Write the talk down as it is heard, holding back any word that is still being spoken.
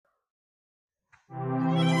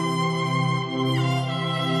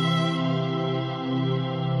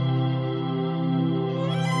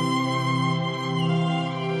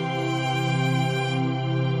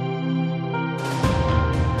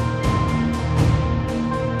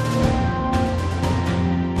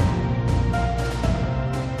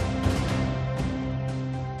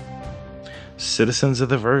Citizens of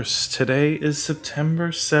the Verse. Today is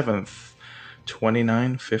September 7th,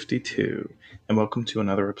 2952, and welcome to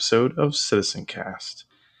another episode of Citizen Cast.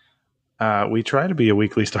 We try to be a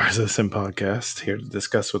weekly Star Citizen podcast here to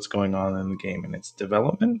discuss what's going on in the game and its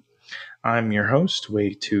development. I'm your host,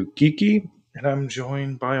 Way Too Geeky, and I'm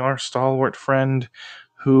joined by our stalwart friend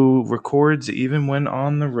who records even when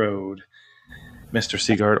on the road, Mr.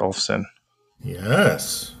 Sigard Olfsson.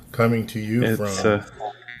 Yes, coming to you It's from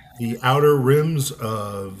the outer rims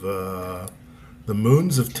of the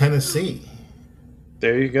moons of Tennessee.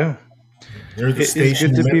 there you go. Near the It is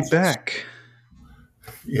station good to in be Memphis. back.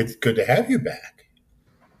 It's good to have you back.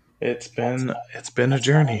 It's been a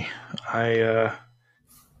journey. I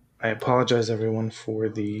apologize everyone for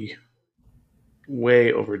the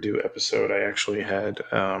way overdue episode. I actually had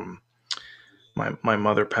my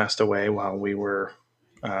mother passed away while we were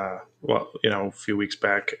a few weeks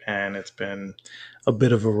back, and it's been a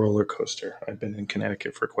bit of a roller coaster. I've been in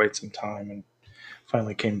Connecticut for quite some time and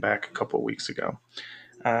finally came back a couple of weeks ago.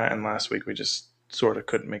 And last week we just sort of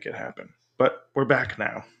couldn't make it happen. But we're back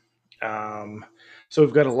now. So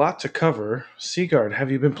we've got a lot to cover. Sigard,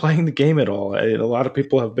 have you been playing the game at all? A lot of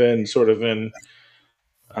people have been sort of in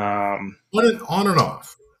On and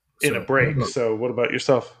off. in a break. So what about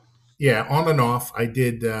yourself? Yeah, on and off. I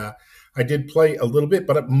did play a little bit,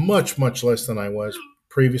 but much less than I was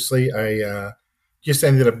previously. I just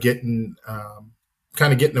ended up getting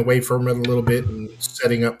kind of getting away from it a little bit and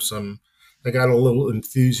setting up some. I got a little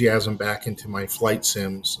enthusiasm back into my flight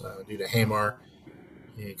sims due to Hamar.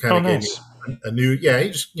 He kind of gave me a new, he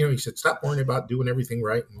just, he said, stop worrying about doing everything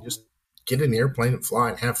right and just get in the airplane and fly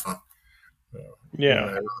and have fun.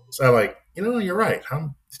 Yeah. So you're right.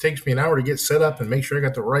 It takes me an hour to get set up and make sure I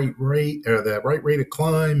got the right rate or the right rate of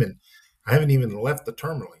climb. And I haven't even left the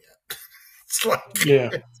terminal yet. It's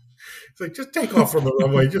like, just take off from the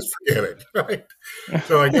runway. Just forget it. Right.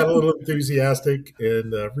 So I got a little enthusiastic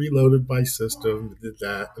and reloaded my system, did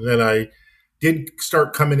that. And then I did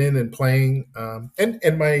start coming in and playing.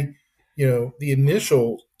 And my, the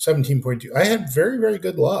initial 17.2, I had very, very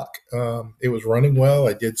good luck. It was running well.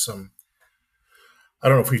 I did some, I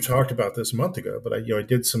don't know if we talked about this a month ago, but I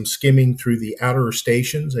did some skimming through the outer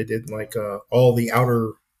stations. I did all the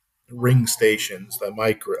outer ring stations, the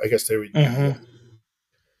micro, I guess they were. Mm-hmm.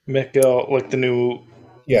 Like the new.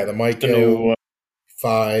 Yeah, the Michael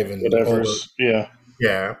 5 and whatever's. Yeah.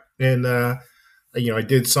 And, I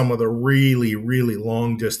did some of the really, really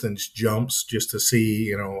long distance jumps just to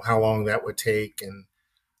see, how long that would take. And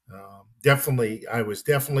I was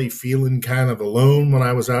definitely feeling kind of alone when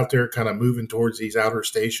I was out there, kind of moving towards these outer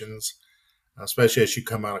stations, especially as you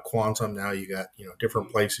come out of Quantum. Now you got, different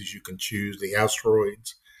places you can choose, the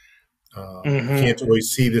asteroids. You can't always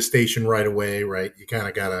see the station right away, right? You kind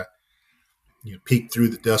of got to, peek through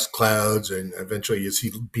the dust clouds and eventually you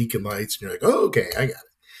see beacon lights and you're like, oh, okay, I got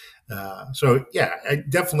it. So yeah, it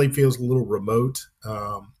definitely feels a little remote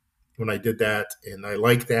when I did that, and I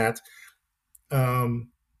like that.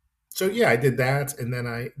 So yeah, I did that, and then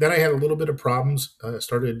I had a little bit of problems.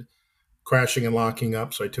 Started crashing and locking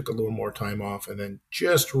up, so I took a little more time off, and then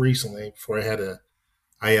just recently, before I had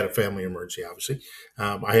a family emergency, obviously,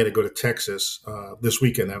 I had to go to Texas this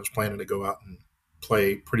weekend. I was planning to go out and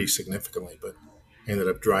play pretty significantly, but ended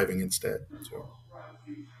up driving instead. So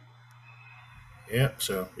that's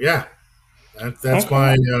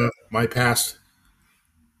okay. My past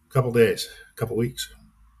couple days, couple weeks.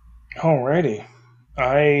 Alrighty.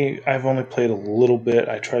 I've only played a little bit.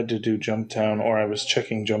 I tried to do Jumptown, or I was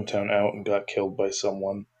checking Jumptown out and got killed by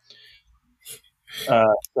someone. So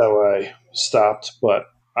I stopped, but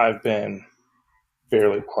I've been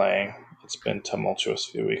barely playing. It's been tumultuous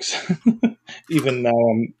few weeks. even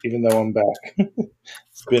though I'm back,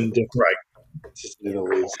 it's been different, right? To say the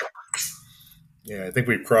least. Yeah, I think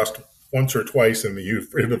we've crossed once or twice in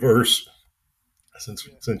the verse since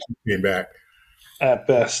you came back. At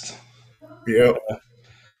best. Yeah.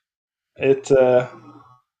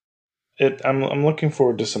 I'm looking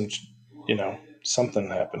forward to some, something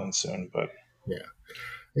happening soon, but yeah,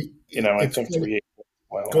 I think 318.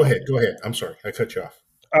 Go ahead. I'm sorry, I cut you off.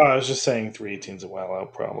 I was just saying 318's a while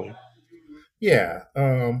out, probably. Yeah.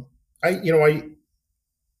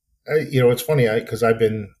 It's funny because I've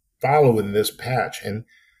been following this patch, and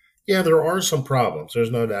yeah, there are some problems.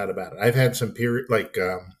 There's no doubt about it. I've had some period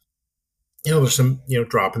there's some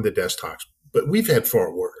drop in the desktops, but we've had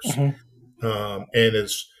far worse. Mm-hmm. And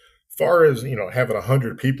as far as having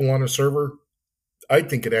 100 people on a server, I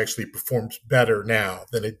think it actually performs better now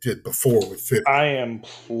than it did before with 50. I am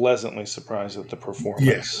pleasantly surprised at the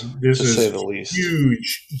performance, this to is say the least.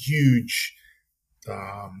 Huge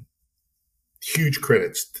huge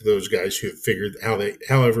credits to those guys who have figured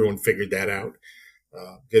how everyone figured that out,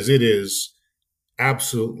 because it is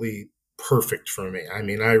absolutely perfect for me. I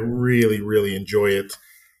mean, I really, really enjoy it.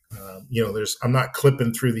 There's I'm not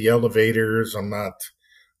clipping through the elevators. I'm not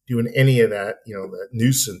doing any of that. The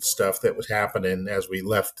nuisance stuff that was happening as we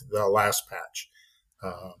left the last patch.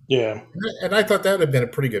 Um, Yeah. and I thought that would have been a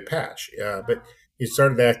pretty good patch, but it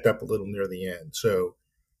started to act up a little near the end. So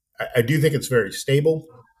I do think it's very stable.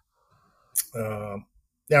 Um,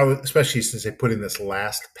 Now, especially since they put in this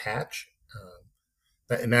last patch,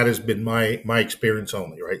 and that has been my experience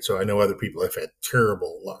only, right? So I know other people have had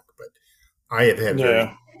terrible luck, but I have had very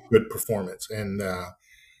Yeah. good performance, and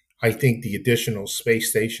I think the additional space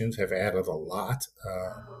stations have added a lot.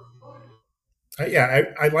 Yeah,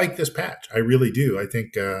 I like this patch. I really do. I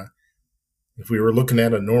think if we were looking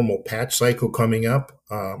at a normal patch cycle coming up,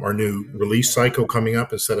 our new release cycle coming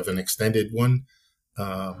up instead of an extended one,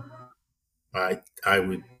 um, I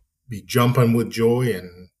would be jumping with joy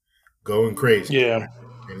and going crazy. Yeah.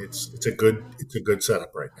 And it's a good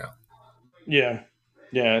setup right now. Yeah.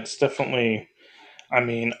 Yeah. It's definitely. I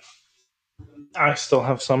mean, I still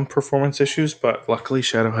have some performance issues, but luckily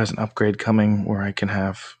Shadow has an upgrade coming where I can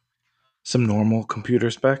have some normal computer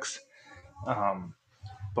specs. Um,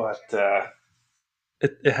 but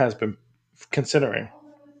it has been, considering,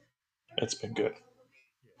 it's been good.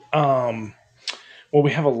 Um, well,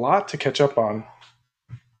 we have a lot to catch up on.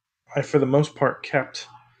 I, for the most part, kept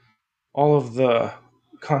all of the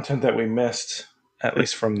content that we missed, at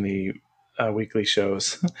least from the weekly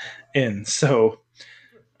shows, in.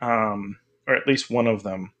 Or at least one of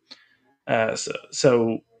them.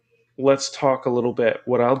 So let's talk a little bit.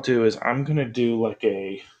 What I'll do is I'm going to do like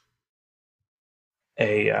a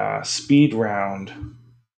speed round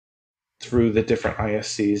through the different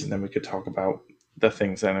ISCs, and then we could talk about the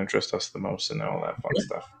things that interest us the most and all that fun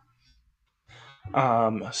stuff.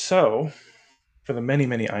 So for the many,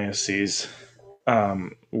 many ISCs,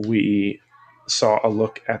 we saw a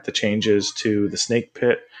look at the changes to the Snake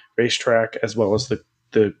Pit racetrack as well as the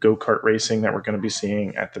go kart racing that we're going to be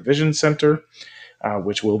seeing at the Vision Center,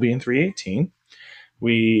 which will be in 318.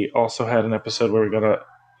 We also had an episode where we got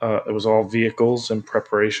it was all vehicles in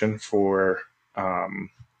preparation for um,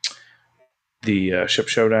 the ship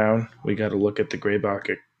showdown. We got to look at the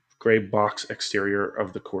gray box exterior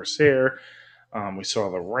of the Corsair. We saw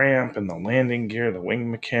the ramp and the landing gear, the wing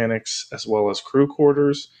mechanics, as well as crew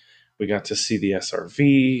quarters. We got to see the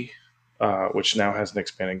SRV, which now has an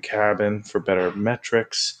expanded cabin for better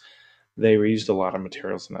metrics. They reused a lot of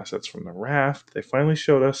materials and assets from the raft. They finally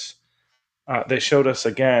showed us. They showed us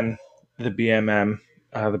again the BMM,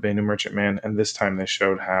 the Banu Merchantman, and this time they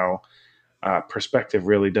showed how perspective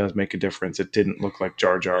really does make a difference. It didn't look like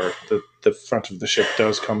Jar Jar. The front of the ship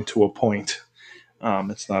does come to a point.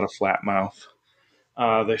 It's not a flat mouth.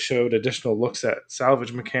 They showed additional looks at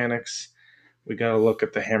salvage mechanics. We got a look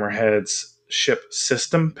at the Hammerhead's ship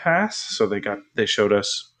system pass. So they showed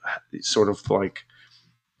us sort of like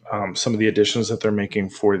some of the additions that they're making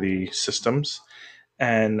for the systems.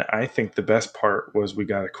 And I think the best part was we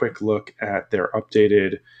got a quick look at their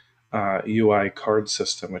updated UI card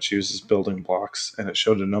system, which uses building blocks, and it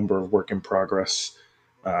showed a number of work in progress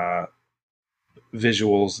uh,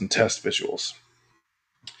 visuals and test visuals.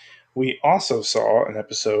 We also saw an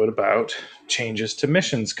episode about changes to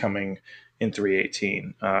missions coming in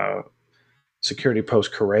 318. Security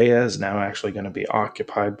Post Correa is now actually going to be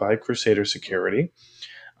occupied by Crusader Security,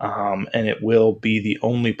 and it will be the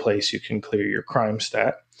only place you can clear your crime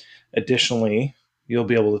stat. Additionally, you'll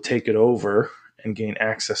be able to take it over and gain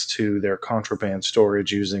access to their contraband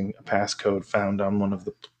storage using a passcode found on one of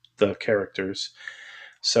the characters.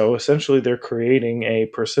 So essentially, they're creating a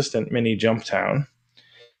persistent mini jump town.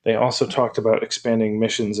 They also talked about expanding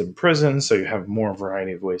missions in prison, so you have more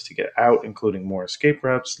variety of ways to get out, including more escape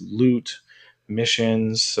routes, loot,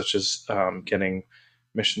 missions, such as getting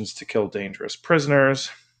missions to kill dangerous prisoners.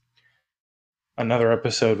 Another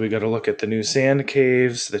episode, we got to look at the new sand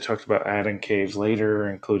caves. They talked about adding caves later,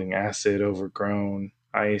 including acid, overgrown,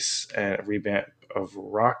 ice, and a revamp of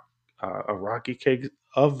a rocky cave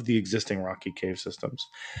of the existing rocky cave systems.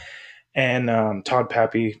 And Todd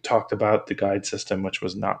Pappy talked about the guide system, which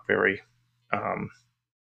was not very. Um,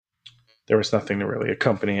 there was nothing to really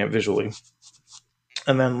accompany it visually.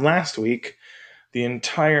 And then last week, the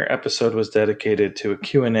entire episode was dedicated to a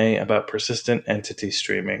Q&A about persistent entity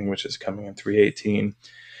streaming, which is coming in 318.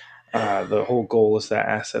 The whole goal is that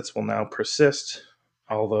assets will now persist,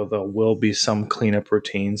 although there will be some cleanup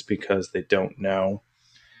routines because they don't know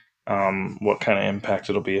what kind of impact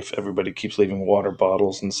it'll be if everybody keeps leaving water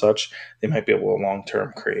bottles and such. They might be able to long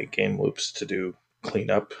term create game loops to do clean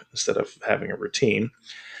up instead of having a routine.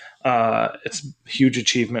 It's a huge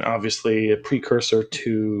achievement, obviously, a precursor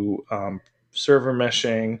to server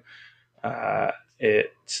meshing.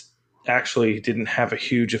 It actually didn't have a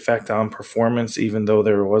huge effect on performance, even though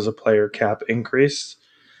there was a player cap increase.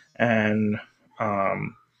 And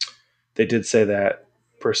um, they did say that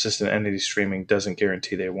persistent entity streaming doesn't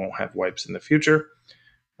guarantee they won't have wipes in the future.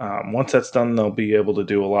 Once that's done, they'll be able to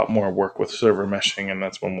do a lot more work with server meshing, and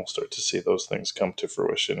that's when we'll start to see those things come to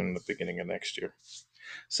fruition in the beginning of next year.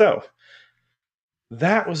 So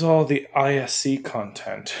that was all the ISC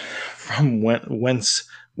content from whence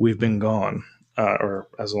we've been gone, or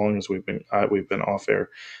as long as we've been off air.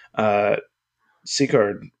 Uh,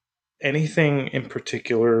 Seacard, anything in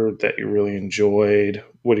particular that you really enjoyed?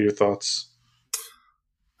 What are your thoughts?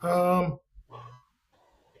 Um,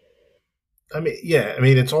 I mean, yeah, I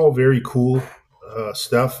mean, it's all very cool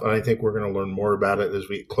stuff, and I think we're going to learn more about it as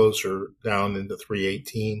we get closer down into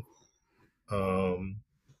 318. Um,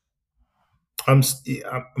 I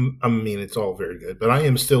mean, it's all very good, but I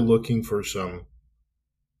am still looking for some.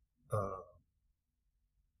 Uh,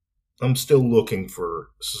 I'm still looking for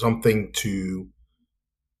something to.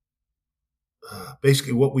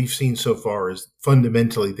 Basically, what we've seen so far is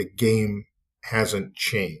fundamentally the game hasn't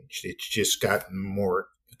changed. It's just gotten more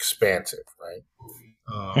expansive, right?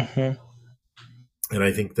 Mm-hmm. And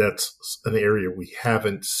I think that's an area we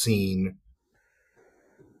haven't seen.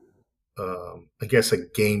 I guess a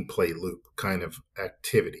gameplay loop kind of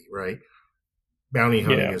activity, right? Bounty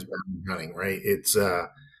hunting Yeah, is bounty hunting, right? It's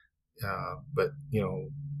but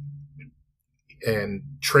and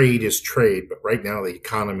trade is trade, but right now the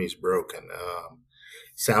economy is broken.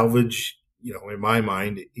 Salvage, in my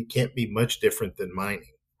mind, it can't be much different than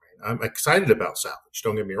mining. Right? I'm excited about salvage.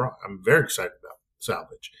 Don't get me wrong. I'm very excited about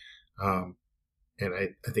salvage. Um, and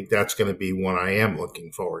I think that's going to be one I am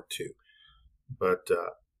looking forward to. But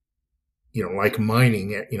like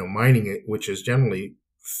mining, mining it, which is generally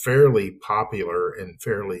fairly popular and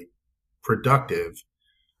fairly productive.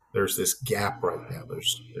 There's this gap right now.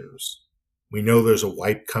 We know there's a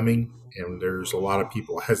wipe coming, and there's a lot of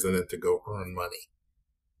people hesitant to go earn money.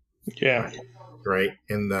 yeah, Right. Right.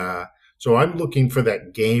 And so I'm looking for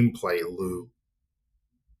that gameplay loop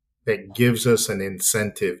that gives us an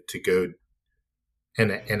incentive to go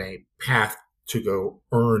and a path to go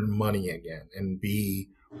earn money again and be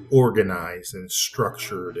organized and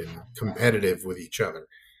structured and competitive with each other.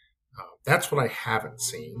 That's what I haven't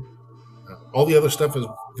seen. All the other stuff is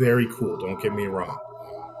very cool. Don't get me wrong,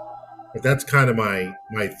 but that's kind of my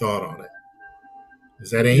thought on it.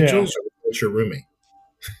 Is that yeah. Angels or what's your roommate?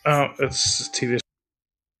 It's TV.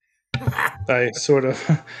 I sort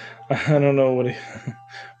of, I don't know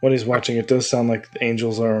what he's watching. It does sound like the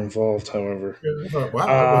angels are involved, however. I thought, wow,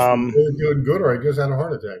 I must be Um, really doing good, or I just had a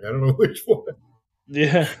heart attack. I don't know which one.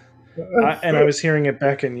 yeah, and I was hearing it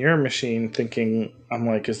back in your machine, thinking, I'm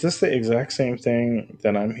like, is this the exact same thing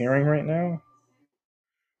that I'm hearing right now?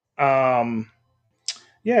 Um,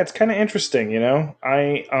 yeah, it's kind of interesting, you know.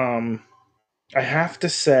 I have to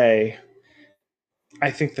say, I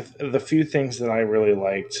think the few things that I really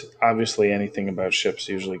liked, obviously, anything about ships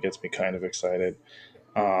usually gets me kind of excited.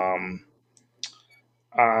 Um,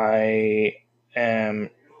 I am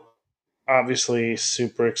obviously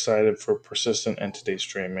super excited for persistent entity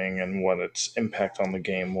streaming and what its impact on the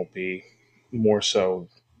game will be. More so,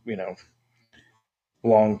 you know,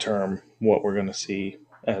 long term, what we're going to see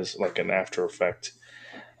as like an after effect.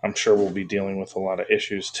 I'm sure we'll be dealing with a lot of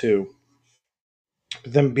issues too.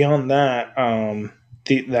 But then beyond that,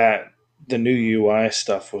 the new UI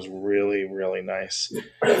stuff was really nice.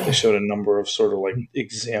 They showed a number of sort of like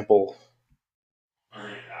example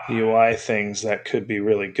UI things that could be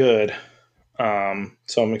really good.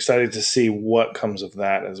 So I'm excited to see what comes of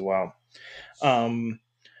that as well. Um,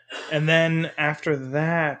 and then after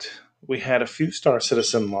that, we had a few Star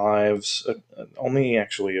Citizen lives, only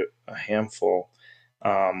actually a handful.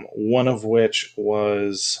 One of which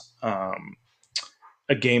was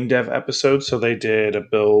a game dev episode. So they did a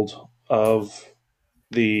build of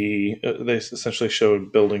they essentially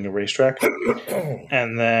showed building a racetrack.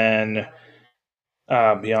 And then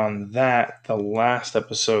beyond that, the last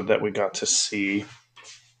episode that we got to see,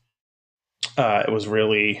 it was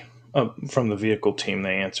really from the vehicle team.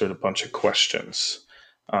 They answered a bunch of questions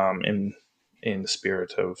in the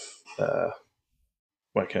spirit of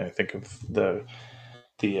what can I think of the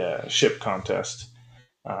ship contest,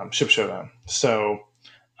 ship showdown. So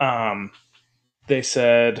um, they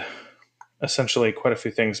said essentially quite a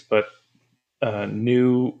few things, but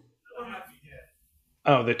new.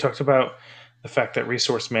 Oh, they talked about the fact that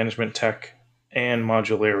resource management tech and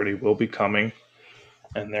modularity will be coming.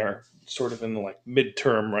 and they're sort of in the like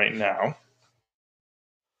midterm right now.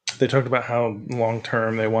 They talked about how long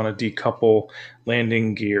term they want to decouple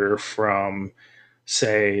landing gear from,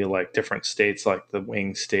 say, like different states, like the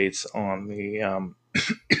wing states on the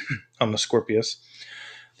Scorpius.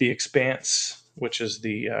 The Expanse, which is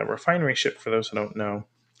the refinery ship, for those who don't know,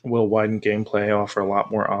 will widen gameplay, offer a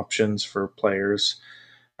lot more options for players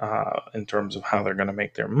in terms of how they're going to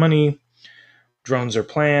make their money. Drones are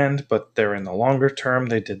planned, but they're in the longer term.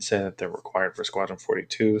 They did say that they're required for Squadron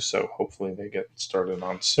 42, so hopefully they get started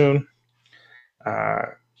on soon. Uh,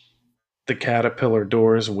 the Caterpillar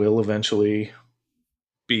doors will eventually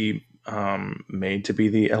be made to be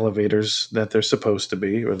the elevators that they're supposed to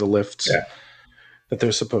be, or the lifts Yeah, that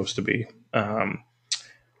they're supposed to be.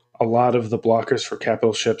 A lot of the blockers for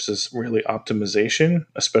capital ships is really optimization,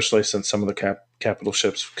 especially since some of the capital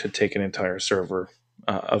ships could take an entire server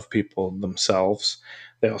of people themselves.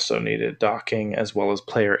 They also needed docking as well as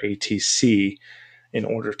player ATC in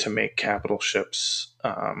order to make capital ships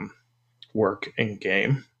work in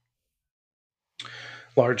game.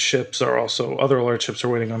 Other large ships are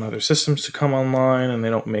waiting on other systems to come online, and they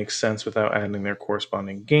don't make sense without adding their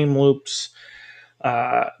corresponding game loops.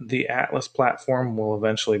 The Atlas platform will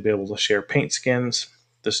eventually be able to share paint skins.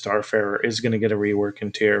 The Starfarer is going to get a rework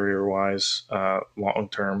interior wise long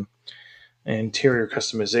term. Interior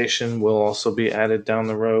customization will also be added down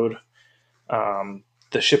the road.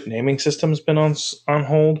 The ship naming system's been on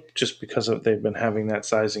hold just because they've been having that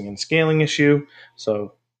sizing and scaling issue.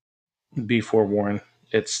 So be forewarned,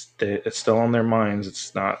 it's still on their minds.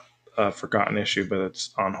 It's not a forgotten issue, but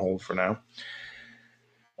it's on hold for now.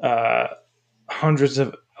 Uh, Hundreds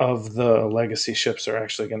of the legacy ships are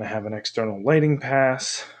actually going to have an external lighting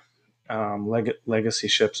pass. Legacy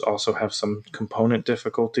ships also have some component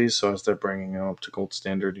difficulties, so as they're bringing them up to gold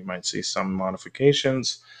standard, you might see some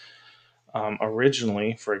modifications.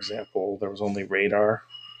 Originally, for example, there was only radar,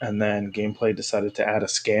 and then gameplay decided to add a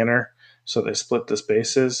scanner, so they split the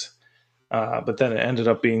spaces. But then it ended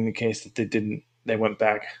up being the case that they didn't. They went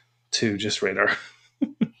back to just radar,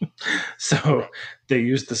 so right. they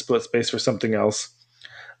used the split space for something else.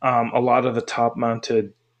 A lot of the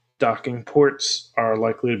top-mounted docking ports are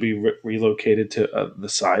likely to be relocated to the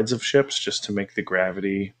sides of ships just to make the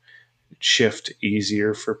gravity shift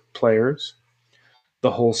easier for players.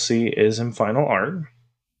 The whole sea is in final art.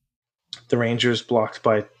 The Ranger's blocked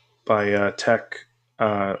by tech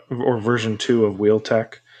or version 2 of Wheel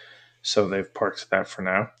Tech, so they've parked that for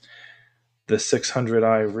now. The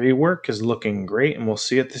 600i rework is looking great, and we'll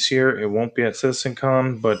see it this year. It won't be at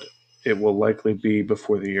CitizenCon, but it will likely be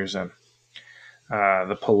before the year's end.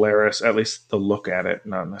 The Polaris, at least the look at it,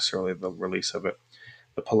 not necessarily the release of it.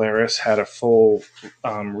 The Polaris had a full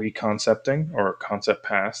reconcepting or concept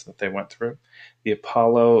pass that they went through. The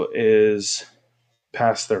Apollo is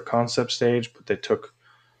past their concept stage, but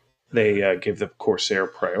they gave the Corsair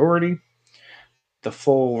priority. The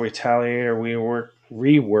full Retaliator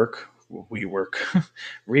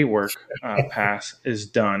rework pass is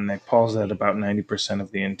done. They paused at about 90%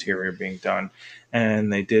 of the interior being done,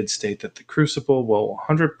 and they did state that the Crucible will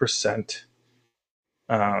 100%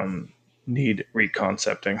 need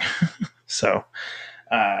reconcepting. So,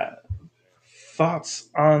 uh, thoughts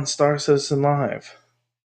on Star Citizen Live?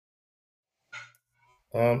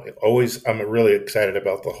 Always, I'm really excited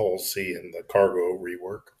about the whole sea and the cargo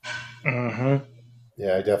rework. Mm-hmm.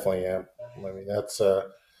 Yeah, I definitely am. I mean, that's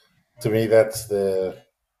to me, that's the.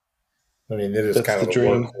 I mean, it is That's kind the of the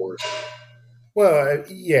dream. workhorse. Well,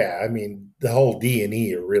 yeah, I mean, the whole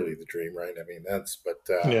D&E are really the dream, right? I mean, that's. But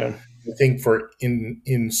Yeah. I think for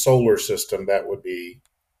in solar system, that would be,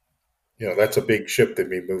 that's a big ship to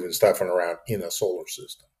be moving stuff around in a solar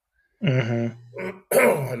system. Mm-hmm.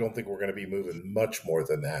 I don't think we're going to be moving much more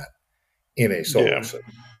than that in a solar Yeah. system.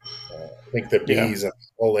 I think the Yeah. B's and the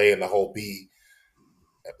whole A and the whole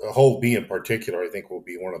B in particular, I think will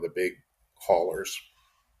be one of the big haulers.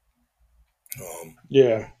 Um,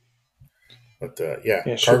 Yeah. but yeah,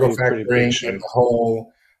 Yeah. It should cargo be a pretty big factoring and ship. the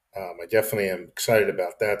whole. I definitely am excited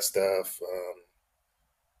about that stuff.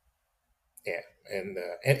 Yeah, and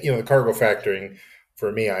the cargo factoring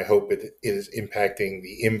for me, I hope it is impacting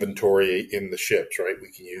the inventory in the ships. Right,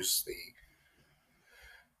 we can use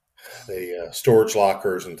the storage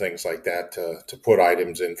lockers and things like that to put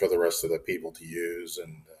items in for the rest of the people to use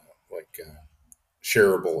and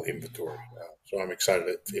shareable inventory. So I'm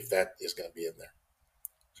excited if that is going to be in there.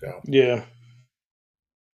 So Yeah.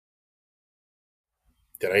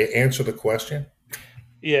 did I answer the question?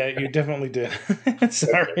 Yeah. You definitely did. Okay,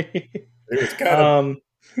 Sorry. it was kind of Um,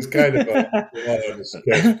 it's kind of a lot on the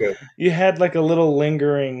sketch, but you had like a little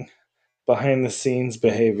lingering, behind the scenes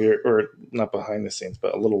behavior, or not behind the scenes,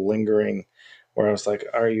 but a little lingering, where I was like,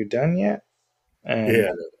 "Are you done yet?" Yeah,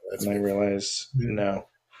 And that's I me. realized Yeah. no,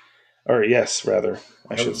 or yes, rather,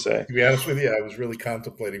 I I should was, say. to be honest with you, I was really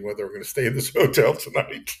contemplating whether we're going to stay in this hotel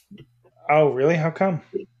tonight. Oh, really? How come?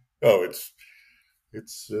 Oh, it's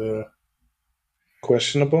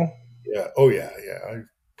Questionable. yeah. Oh, yeah, yeah. I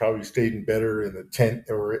probably stayed in better in the tent,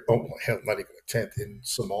 or oh hell, not even a tent in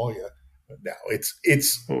Somalia. But now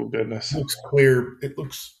it's Oh goodness. looks clear. It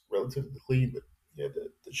looks relatively clean, but yeah,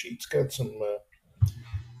 the sheets got some.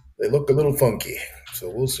 They look a little funky, so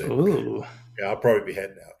we'll see. Ooh. Yeah, I'll probably be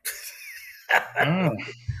heading out. Mm.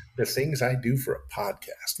 The things I do for a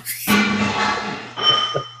podcast.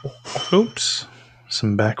 Oops.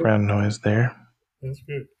 Some background noise there. That's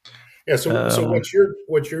good. Yeah. So Um,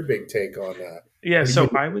 what's your big take on that? yeah, What do you? so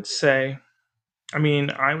I would say, I mean,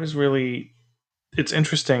 I was really, it's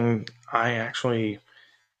interesting. I actually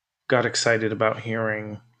got excited about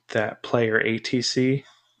hearing that player ATC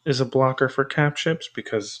is a blocker for cap ships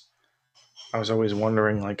because I was always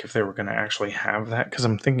wondering like if they were going to actually have that because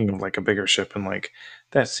I'm thinking of like a bigger ship and like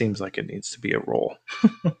that seems like it needs to be a role.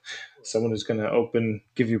 Someone who's going to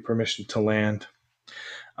give you permission to land.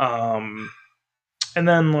 Um, and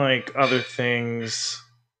then like other things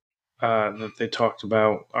that they talked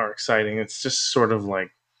about are exciting. It's just sort of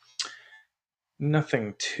like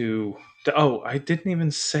nothing too. Oh, I didn't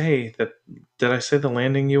even say that. Did I say the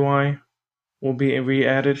landing UI will be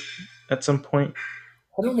re-added at some point?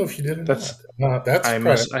 I don't know if you did or not. That's That's I kind of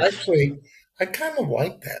must. actually. I kind of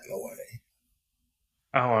like that in a way.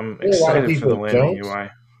 Oh, I'm I know a lot of excited for the people landing don't. UI.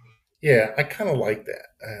 Yeah, I kind of like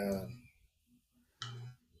that.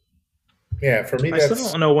 Yeah, for me, I still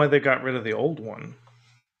that's don't know why they got rid of the old one.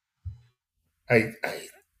 I, I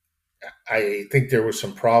I think there was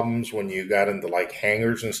some problems when you got into like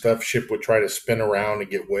hangars and stuff. Ship would try to spin around and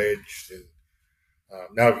get wedged. And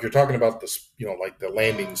now, if you're talking about this, like the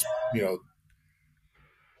landings, um,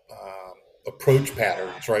 approach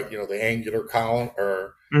patterns, right? The angular column,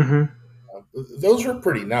 or Mm-hmm. those are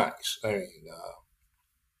pretty nice. I mean,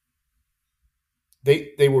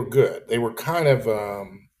 they were good. They were kind of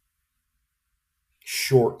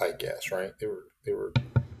short, I guess, right? They were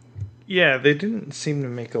Yeah, they didn't seem to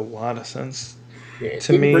make a lot of sense yeah. It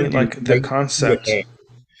to didn't me. bring you Like the right to the concept. hang.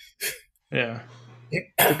 Yeah.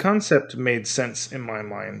 The concept made sense in my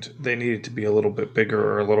mind. They needed to be a little bit bigger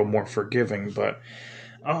or a little more forgiving, but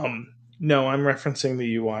no, I'm referencing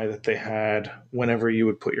the UI that they had whenever you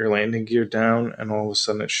would put your landing gear down and all of a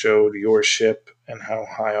sudden it showed your ship and how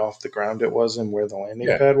high off the ground it was and where the landing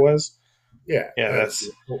Yeah, pad was. yeah, Yeah, that's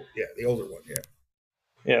that's the older one.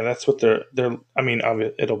 Yeah. that's what they're I mean,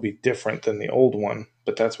 it'll be different than the old one,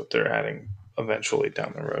 but that's what they're adding eventually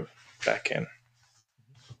down the road back in.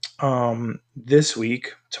 This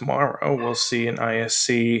week, tomorrow, we'll see an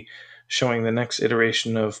ISC showing the next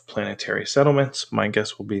iteration of planetary settlements. My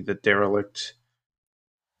guess will be the derelict.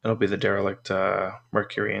 It'll be the derelict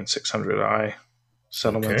Mercury and 600I Okay.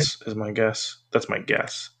 settlements, is my guess. That's my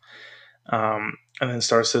guess. And then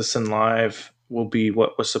Star Citizen Live will be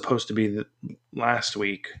what was supposed to be last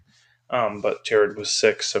week, but Jared was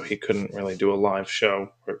sick, so he couldn't really do a live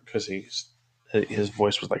show because his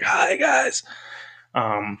voice was like, "Hi guys."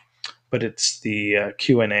 Um, but it's the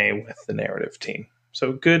Q&A with the narrative team. So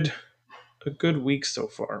a good week so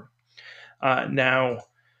far. Now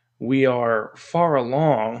we are far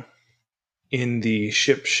along in the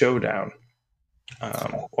ship showdown.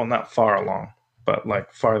 Well, not far along, but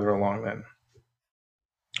like farther along than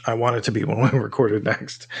I want it to be when we recorded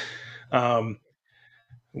next. Um,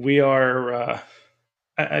 we are.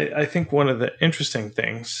 I think one of the interesting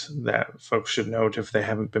things that folks should note if they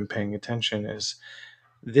haven't been paying attention is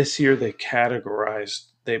this year they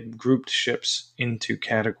grouped ships into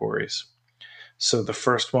categories. So the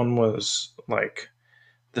first one was like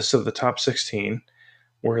the top 16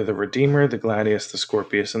 were the Redeemer, the Gladius, the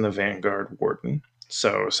Scorpius, and the Vanguard Warden.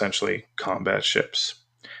 So essentially combat ships.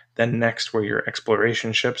 Then next were your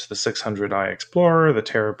exploration ships, the 600i Explorer, the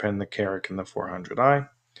Terrapin, the Carrack, and the 400i.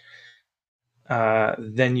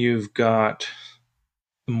 Then you've got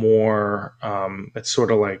more, it's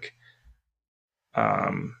sort of like,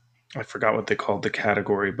 um, I forgot what they called the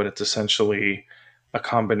category, but it's essentially a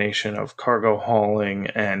combination of cargo hauling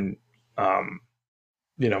and, um,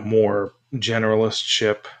 more generalist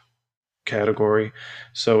ship category.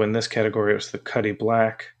 So in this category, it was the Cuddy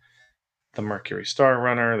Black, the Mercury Star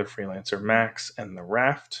Runner, the Freelancer Max, and the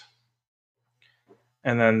Raft.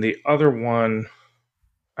 And then the other one,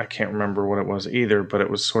 I can't remember what it was either, but it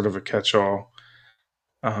was sort of a catch-all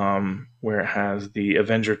where it has the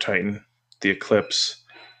Avenger Titan, the Eclipse,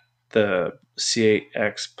 the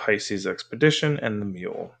C8X Pisces Expedition, and the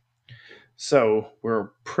Mule. So we're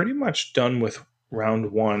pretty much done with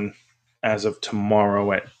round one as of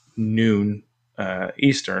tomorrow at noon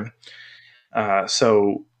Eastern.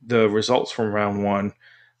 So the results from round one: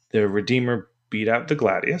 the Redeemer beat out the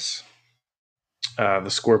Gladius. The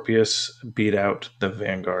Scorpius beat out the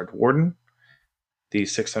Vanguard Warden. The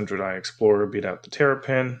 600i Explorer beat out the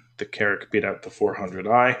Terrapin. The Carrack beat out the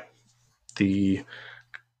 400i. The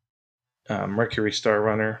Mercury Star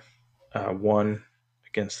Runner won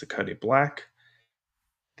against the Cuddy Black.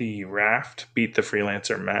 The Raft beat the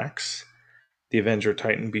Freelancer Max. The Avenger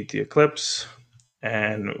Titan beat the Eclipse.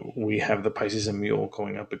 And we have the Pisces and Mule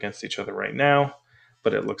going up against each other right now.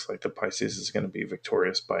 But it looks like the Pisces is going to be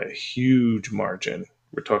victorious by a huge margin.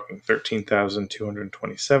 We're talking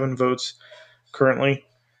 13,227 votes currently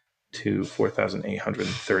to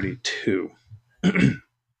 4,832.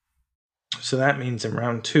 So that means in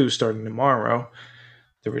round two, starting tomorrow,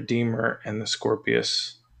 the Redeemer and the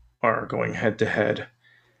Scorpius are going head to head.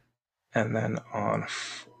 And then on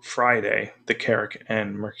Friday, the Carrack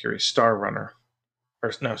and Mercury Star Runner,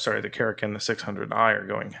 or no, sorry, the Carrack and the 600i are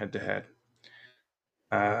going head to head.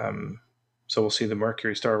 So we'll see the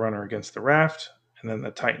Mercury Star Runner against the Raft, and then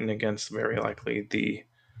the Titan against very likely the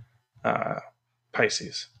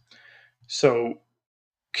Pisces. So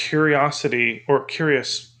curious,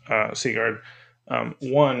 Seagard.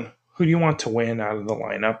 One, who do you want to win out of the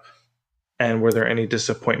lineup? And were there any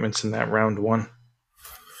disappointments in that round one?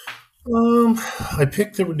 I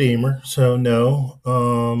picked the Redeemer, so no.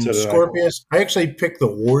 So did I. Scorpius, I actually picked the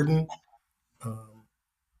Warden. Um,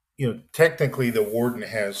 technically, the Warden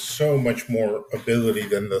has so much more ability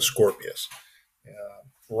than the Scorpius.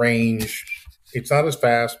 Range, it's not as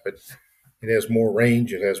fast, but it has more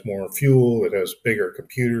range. It has more fuel. It has bigger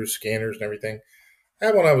computers, scanners, and everything.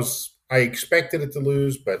 That one I expected it to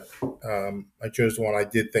lose, but I chose the one I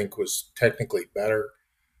did think was technically better.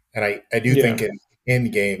 And I do Yeah. think in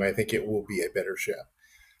end game, I think it will be a better ship.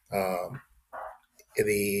 Um,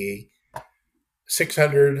 the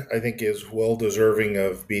 600, I think, is well deserving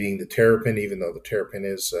of beating the Terrapin, even though the Terrapin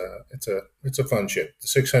is it's a fun ship. The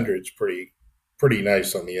 600 is pretty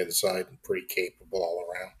nice on the inside and pretty capable all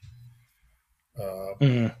around.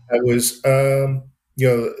 Mm, I was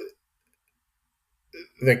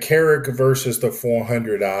the Carrack versus the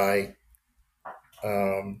 400i.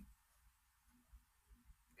 Um,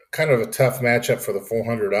 Kind of a tough matchup for the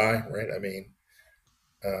 400i, right? I mean,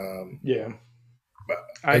 um, yeah. but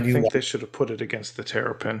I I do think like, they should have put it against the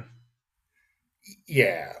Terrapin.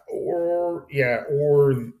 yeah.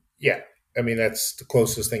 I mean, that's the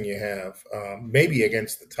closest thing you have. Maybe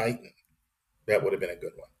against the Titan, that would have been a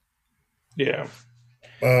good Yeah.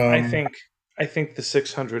 one. I think I think the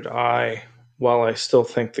 600i, while I still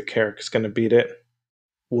think the Carrack is going to beat it,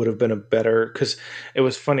 would have been a better, because it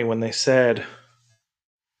was funny when they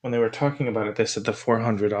were talking about it, they said the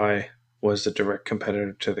 400i was a direct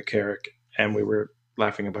competitor to the Carrack, and we were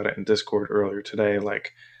laughing about it in Discord earlier today.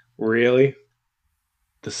 Like, really?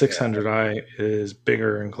 The Yeah, 600i is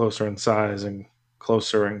bigger and closer in size and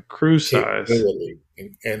closer in crew size. capability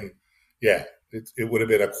and yeah, it would have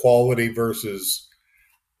been a quality versus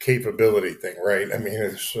capability thing, right? I mean,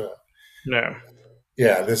 it's No.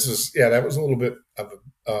 that was a little bit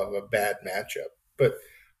of a bad matchup, but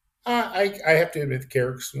I have to admit the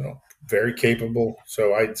Carrick's very capable,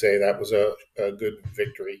 so I'd say that was a good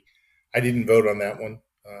victory. I didn't vote on that one.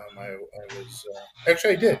 I was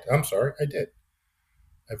actually I did. I'm sorry, I did.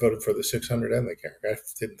 I voted for the 600 and the Carrick. I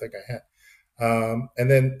didn't think I had. And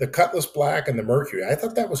then the Cutlass Black and the Mercury. I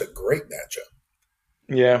thought that was a great matchup.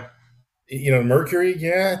 Yeah. Mercury,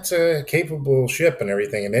 yeah, it's a capable ship and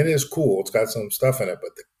everything, and it is cool. It's got some stuff in it,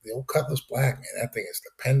 but the old Cutlass Black, man, that thing is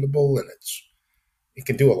dependable and it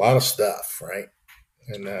can do a lot of stuff, right?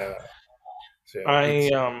 And so I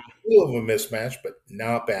it's um a little of a mismatch, but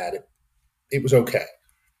not bad. It was okay.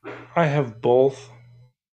 I have both.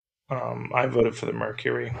 I voted for the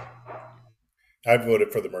Mercury. I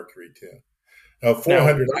voted for the Mercury too. Now, Now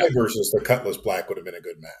 400i versus the Cutlass Black would have been a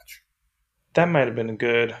good match. that might have been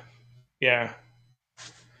good. Yeah.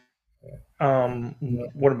 Yeah.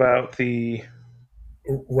 What about the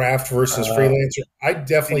Raft versus uh Freelancer. I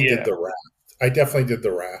definitely did yeah, the Raft. I definitely did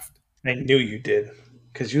the Raft. I knew you did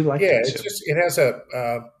because you liked Yeah, it it's too. just it has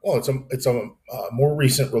it's a more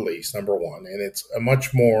recent release, number one, and it's a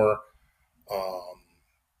much more um,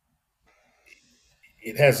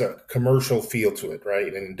 it has a commercial feel to it, right?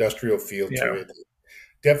 An industrial feel to Yeah. it.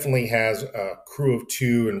 Definitely has a crew of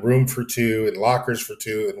two and room for two and lockers for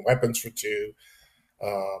two and weapons for two.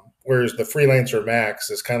 Whereas the Freelancer Max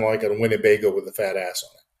is kind of like a Winnebago with a fat ass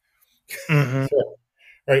on Hmm. it.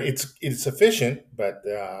 right? It's efficient, but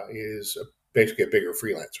is basically a bigger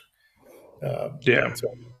freelancer. Yeah. So,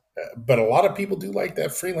 but a lot of people do like that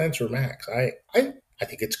freelancer max. I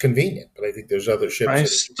think it's convenient, but I think there's other ships I that are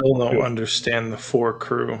still don't too. understand the four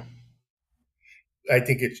crew. I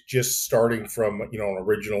think it's just starting from one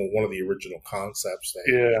of the original concepts.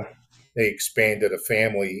 Yeah. They expanded a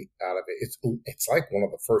family out of it. It's like one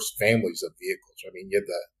of the first families of vehicles. I mean,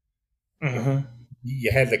 Hmm.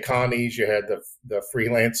 you had the Connies, you had the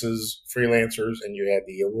freelancers, and you had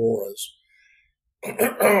the Auroras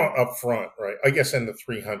up front, right? I guess in the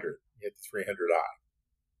 300, you had the 300i.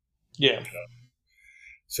 Yeah.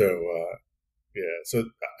 So yeah, so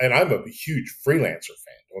and I'm a huge freelancer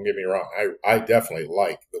fan. Don't get me wrong. I definitely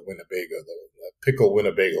like the Winnebago, the pickle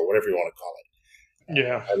Winnebago, whatever you want to call it.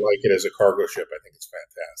 Yeah. I like it as a cargo ship. I think it's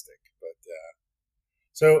fantastic. But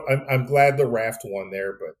so I'm glad the Raft won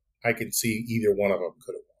there, but I can see either one of them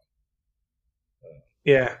could have won.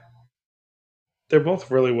 Yeah. They're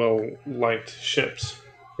both really well liked ships.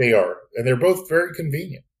 They are, and they're both very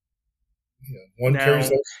convenient. One carries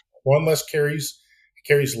Now, less, one less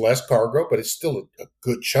carries less cargo, but it's still a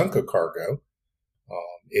good chunk of cargo.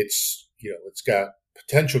 It's got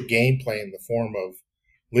potential gameplay in the form of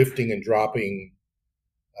lifting and dropping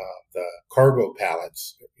the cargo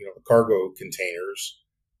pallets, the cargo containers.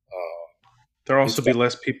 there'll It's also be got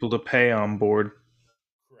less people to pay on board.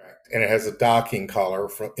 correct, and it has a docking collar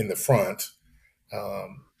in the front.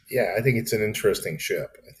 Yeah, I think it's an interesting ship.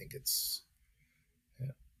 I think it's yeah.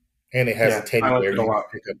 And it has a Yeah, I teddy like bear it a you lot.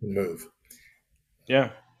 can pick up and move.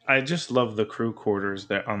 Yeah. I just love the crew quarters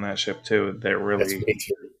that on that ship too. They're That's really me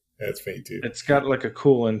too. That's me too. it's got like a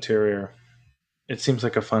cool interior. It seems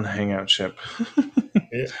like a fun hangout ship.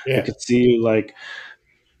 Yeah, I yeah, could see you like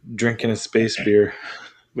drinking a space beer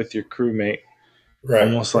with your crewmate, right.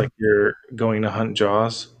 almost like you're going to hunt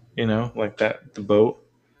Jaws, like that the boat.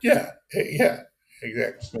 Yeah, yeah,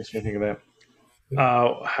 exactly. Makes me think of that.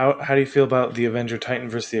 How do you feel about the Avenger Titan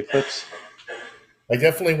versus the Eclipse? I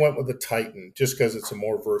definitely went with the Titan just because it's a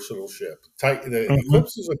more versatile ship. The Hmm.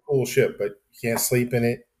 Eclipse is a cool ship, but you can't sleep in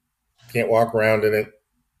it, can't walk around in it.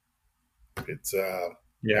 It's kind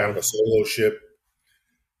Yeah, of a solo ship.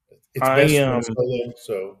 It's I best when solo.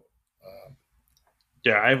 So, um,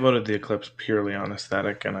 yeah, I voted the Eclipse purely on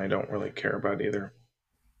aesthetic, and I don't really care about either.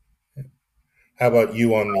 how about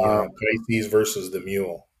you on the Uh, Pisces versus the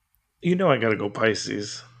Mule? I got to go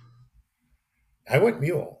Pisces. I went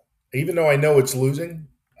Mule, even though I know it's losing.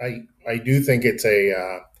 I do think it's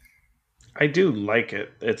a I do like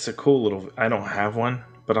it. It's a cool little. I don't have one,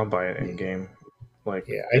 but I'll buy it in game. Like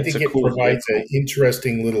yeah. I it's think a it cool provides an vehicle.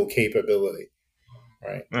 interesting little capability,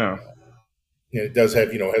 right? Yeah, It does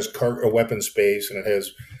have has a weapon space and it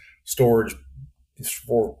has storage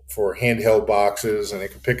for handheld boxes and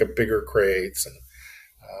it can pick up bigger crates and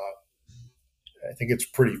I think it's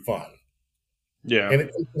pretty fun yeah. and it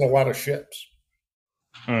fits in a lot of ships.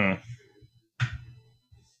 Mm.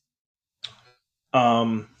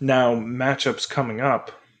 Now matchups coming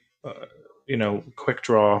up. Uh, quick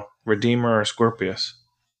draw: Redeemer or Scorpius.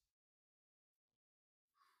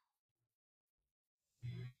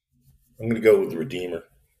 I'm going to go with the Redeemer.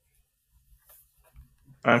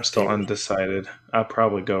 I'm still Redeemer. undecided. I'll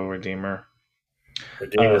probably go Redeemer.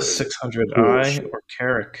 Redeemer is a cool 600i ship. or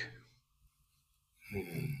Carrick.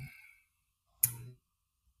 Hmm.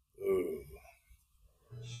 Ooh.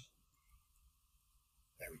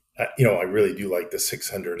 I really do like the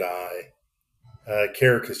 600i.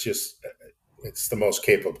 Carrick is just it's the most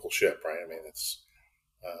capable ship, right? I mean, it's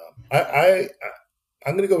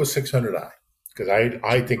I'm going to go with 600i because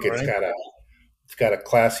I think All right. it's got a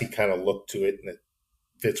classy kind of look to it and it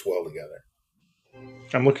fits well together.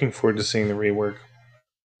 I'm looking forward to seeing the rework.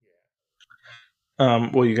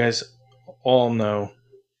 Well, you guys all know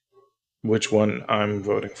which one I'm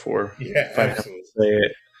voting for. Yeah, If I have to absolutely. say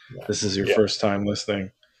it, Yeah, this is your yeah, first time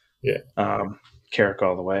listening. yeah, Carrick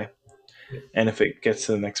all the way. yeah. And if it gets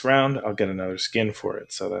to the next round, I'll get another skin for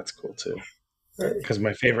it. So that's cool too. Because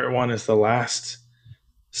my favorite one is the last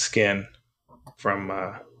skin from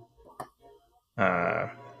uh,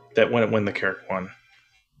 that when the Carrick won.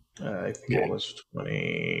 I think Yeah. it was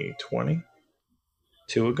 2020,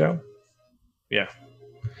 two ago. Yeah.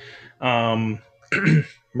 Um,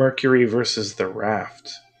 Mercury versus the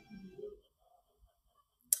Raft.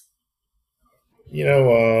 You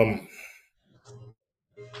know,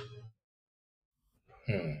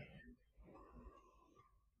 hmm,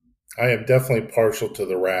 I am definitely partial to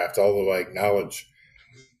the Raft, although I acknowledge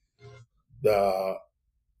the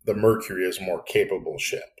the Mercury is a more capable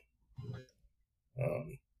ship.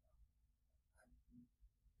 Um,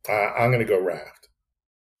 I'm going to go Raft.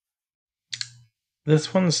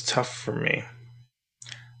 This one's tough for me.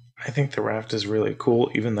 I think the Raft is really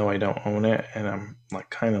cool, even though I don't own it, and I'm like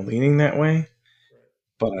kind of leaning that way.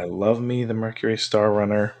 But I love me the Mercury Star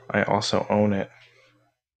Runner. I also own it.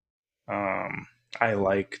 Um, I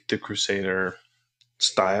like the Crusader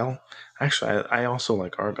style. Actually, I also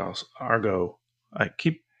like Argos. Argo. I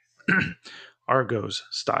keep Argo's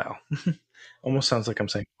style. Almost sounds like I'm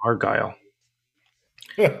saying Argyle.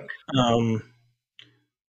 Um,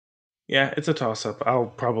 yeah, it's a toss up. I'll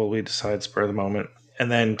probably decide spur of the moment.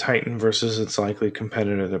 And then Titan versus its likely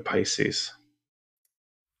competitor, the Pisces.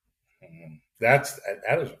 That is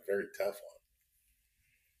a very tough one.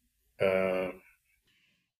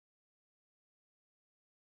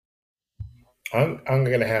 I'm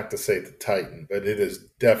going to have to say the Titan, but it is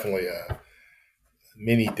definitely a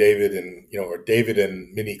mini David and or David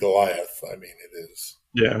and mini Goliath. I mean, it is.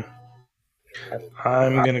 Yeah.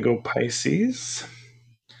 I'm going to go Pisces,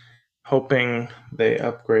 hoping they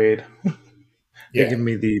upgrade. They Yeah. give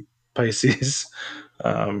me the Pisces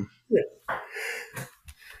um,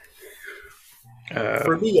 uh,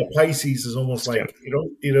 For me, a Pisces is almost skin. like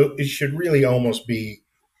it should really almost be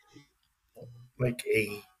like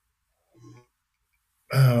a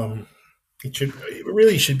um it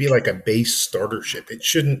really should be like a base starter ship. It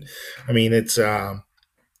shouldn't. I mean, it's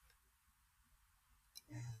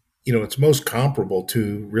most comparable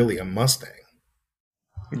to really a Mustang.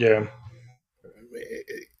 Yeah.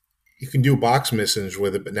 You can do box missions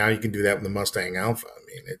with it, but now you can do that with the Mustang Alpha. I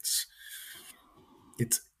mean, it's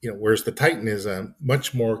whereas the Titan is a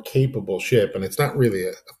much more capable ship, and it's not really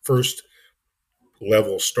a first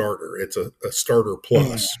level starter. It's a starter Mm,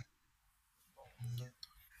 plus.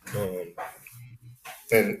 Um,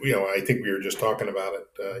 and I think we were just talking about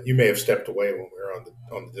it. You may have stepped away when we were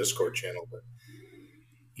on the Discord channel, but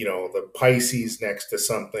the Pisces next to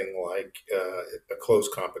something like a close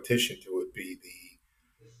competition to would be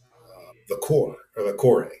the Core or the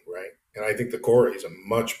Core, right? And I think the Core is a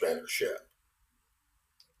much better ship.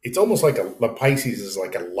 It's almost like the Pisces is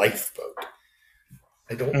like a lifeboat.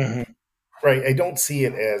 I don't mhm. right. I don't see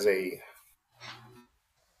it as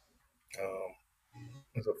um,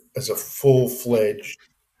 a full fledged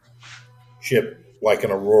ship like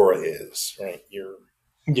an Aurora is, right?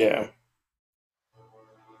 Yeah,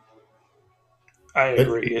 I But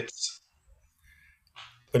agree.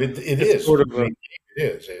 it It's is. sort of I a mean, it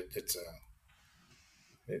is.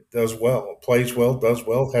 It does well, plays well, does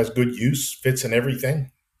well, has good use, fits in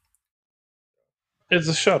everything. it's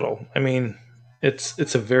a shuttle. I mean,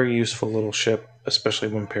 it's a very useful little ship, especially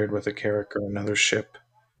when paired with a Carrack or another ship.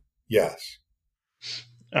 Yes.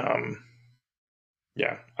 Um,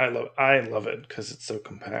 yeah, I love it because it's so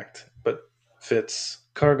compact, but fits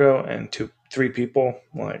cargo and three people.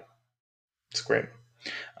 Like it's great.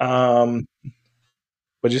 Um,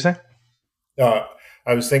 what'd you say? Uh,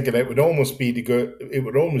 I was thinking it would almost be to go. It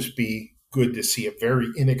would almost be good to see a very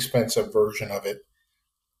inexpensive version of it.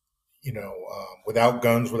 Without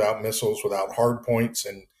guns, without missiles, without hard points,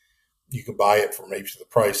 and you could buy it for maybe the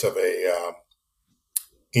price of a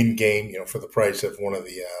in game. For the price of one of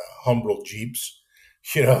the Humble Jeeps.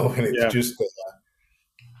 And Yeah,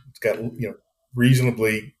 it's got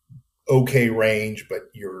reasonably okay range, but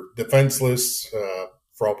you're defenseless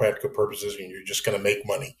for all practical purposes, and you're just going to make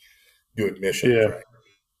money doing missions, yeah, right?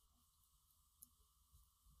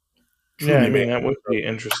 yeah. I Truly mean, make. that would be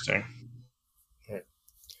interesting Right?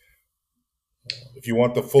 If you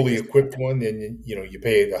want the fully because equipped one, then you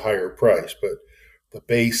pay the higher price. But the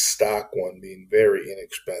base stock one being very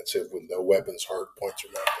inexpensive with no weapons, hard points,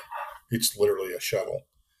 or nothing, it's literally a shuttle.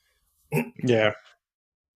 yeah,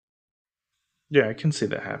 yeah, I can see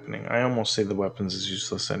that happening. I almost see the weapons as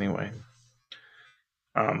useless anyway.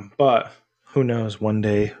 But who knows? One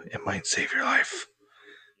day it might save your life.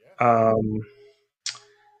 Um,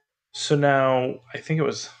 so now I think it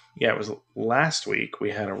was last week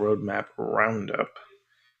we had a roadmap roundup.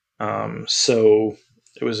 So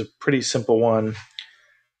it was a pretty simple one.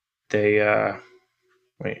 They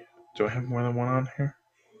wait, do I have more than one on here?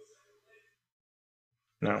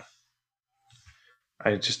 No,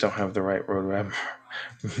 I just don't have the right roadmap.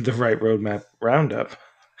 The right roadmap roundup.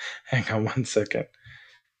 Hang on one second.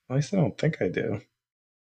 At least I don't think I do.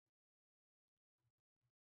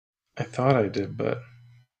 I thought I did, but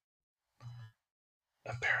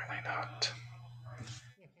apparently not.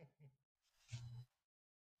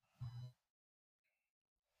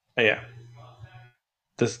 Oh, yeah,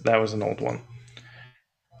 that was an old one.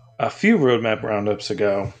 A few roadmap roundups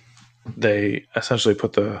ago, they essentially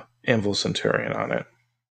put the Anvil Centurion on it.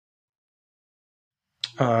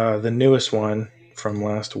 The newest one from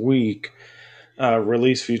last week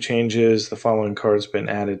Release view changes. The following card's been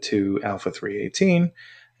added to Alpha 318,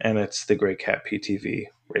 and it's the Grey Cat PTV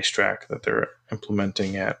racetrack that they're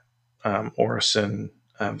implementing at Orison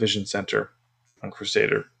Vision Center on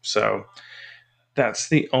Crusader. So that's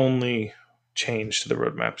the only change to the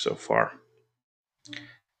roadmap so far.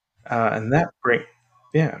 And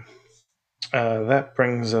yeah, that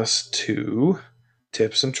brings us to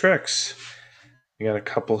tips and tricks. We got a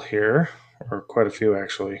couple here, or quite a few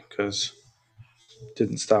actually, because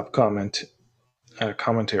didn't stop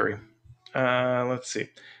commentary. Let's see.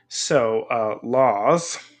 So,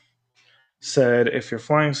 Laws said if you're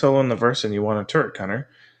flying solo in the verse and you want a turret gunner,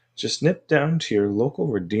 just nip down to your local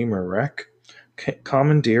Redeemer wreck,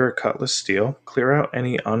 commandeer a Cutlass Steel, clear out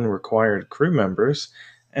any unrequired crew members,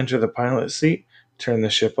 enter the pilot seat, turn the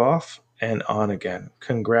ship off, and on again.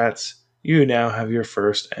 Congrats, you now have your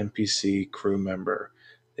first NPC crew member.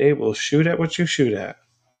 They will shoot at what you shoot at.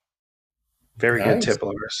 Very good Nice. tip,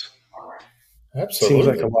 Lars. Seems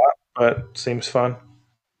like a Absolutely. lot, but seems fun.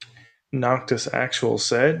 Noctis Actual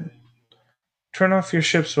said, turn off your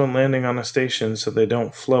ships when landing on a station so they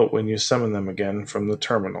don't float when you summon them again from the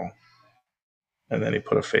terminal. And then he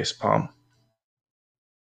put a face palm.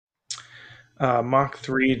 Mach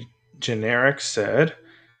 3 Generic said,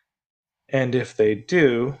 and if they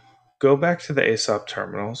do, go back to the ASOP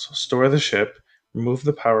terminals, store the ship, remove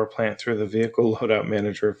the power plant through the vehicle loadout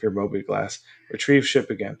manager of your mobiGlass, retrieve ship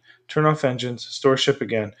again, turn off engines, store ship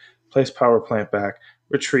again, place power plant back,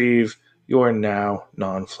 retrieve your now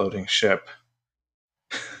non floating ship.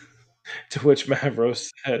 To which Mavros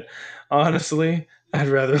said, honestly, I'd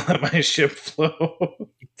rather let my ship float.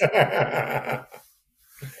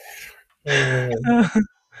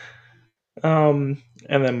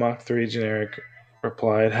 And then Mach 3 Generic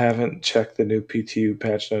replied, haven't checked the new PTU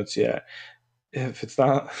patch notes yet. If it's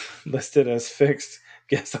not listed as fixed,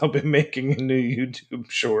 guess I'll be making a new YouTube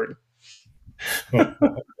short.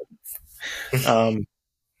 Um,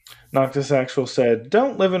 Noctis Actual said,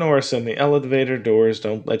 don't live in Orison. The elevator doors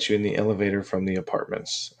don't let you in the elevator from the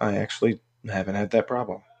apartments. I actually haven't had that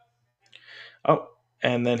problem. Oh,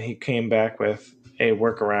 and then he came back with a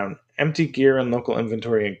workaround. Empty gear and local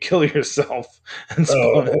inventory and kill yourself and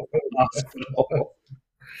spawn in Oh,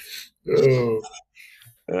 the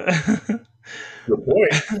hospital. oh, good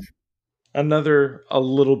point. Another a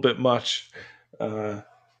little bit much uh,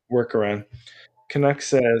 workaround. Canuck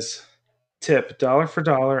says, tip dollar for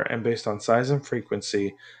dollar and based on size and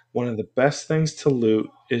frequency, one of the best things to loot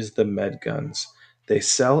is the med guns. They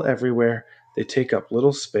sell everywhere, they take up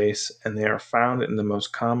little space, and they are found in the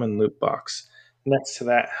most common loot box. Next to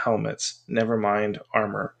that, helmets. Never mind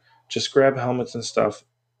armor. Just grab helmets and stuff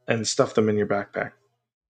them in your backpack.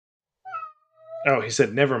 Oh, he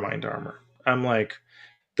said never mind armor. I'm like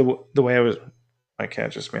the way I was. My cat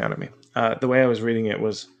just meowed at me. The way I was reading it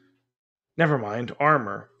was never mind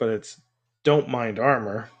armor, but it's don't mind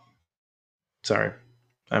armor. Sorry,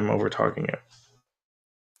 I'm over talking it.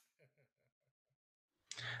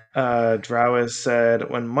 Drow said,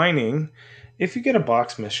 when mining, if you get a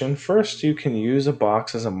box mission, first you can use a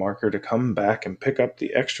box as a marker to come back and pick up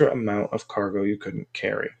the extra amount of cargo you couldn't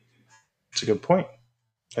carry. It's a good point.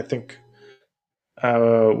 I think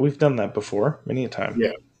we've done that before, many a time.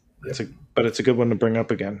 Yeah. Yep. But it's a good one to bring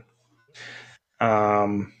up again.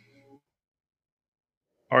 Um,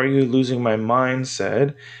 Are You Losing My Mind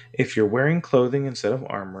said, if you're wearing clothing instead of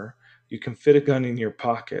armor, you can fit a gun in your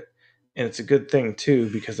pocket. And it's a good thing, too,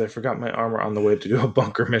 because I forgot my armor on the way to do a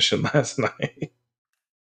bunker mission last night.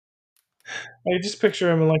 I just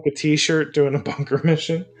picture him in like a t shirt doing a bunker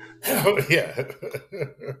mission. Oh, yeah.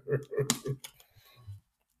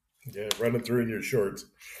 Yeah, running through in your shorts.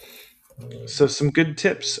 So, some good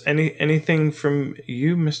tips. Anything from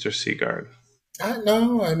you, Mr. Seagard?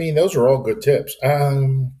 No, I mean those are all good tips. What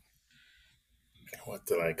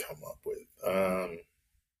did I come up with?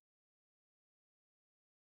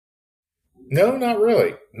 No, not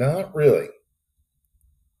really. Not really.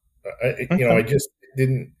 I Okay. just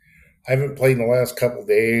didn't. I haven't played in the last couple of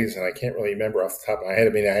days, and I can't really remember off the top of my head.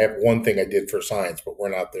 I mean, I have one thing I did for science, but we're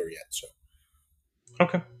not there yet. So,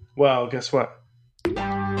 Okay. Well, guess what?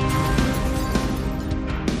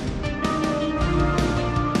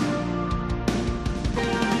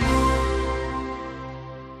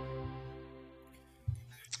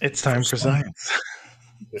 It's for time for science. science.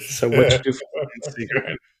 So, what'd Say you do for science,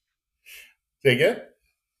 Seagard? again?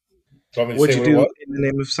 Want me to What'd say you what it do was? in the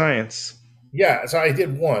name of science? Yeah, so I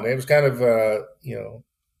did one. It was kind of,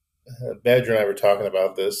 Badger and I were talking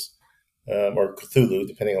about this, or Cthulhu,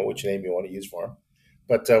 depending on which name you want to use for him.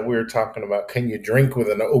 But we were talking about, can you drink with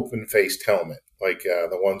an open faced helmet, like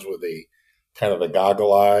the ones with the kind of the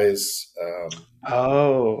goggle eyes.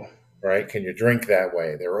 Oh, Right? Can you drink that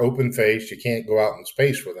way? They're open faced. You can't go out in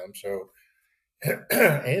space with them. So,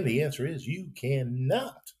 and the answer is you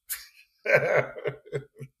cannot.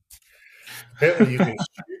 Apparently, you can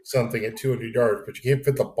shoot something at 200 yards, but you can't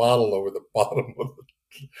fit the bottle over the bottom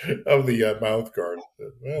of the mouth guard.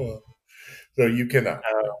 Well, so you cannot.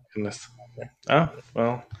 oh goodness. Oh,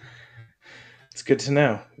 well, it's good to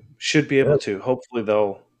know. Should be able Yes. to. Hopefully,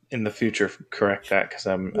 they'll in the future correct that because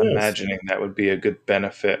I'm Yes. imagining that would be a good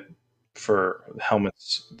benefit for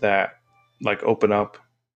helmets that like open up.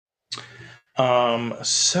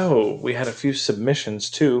 So we had a few submissions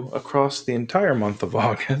too across the entire month of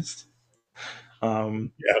August.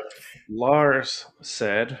 Um, Yeah. Lars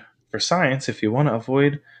said, "For science, if you want to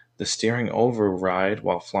avoid the steering override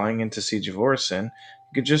while flying into Siege of Orison,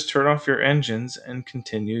 you could just turn off your engines and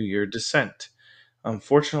continue your descent.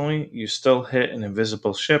 Unfortunately, you still hit an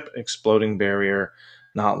invisible ship exploding barrier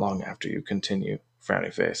not long after you continue."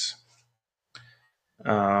 Frowny face.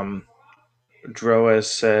 Um, Droas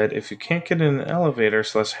said, "If you can't get in an elevator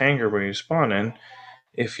slash hangar where you spawn in,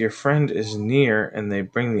 if your friend is near and they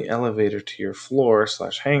bring the elevator to your floor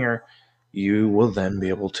slash hangar, you will then be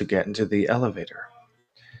able to get into the elevator."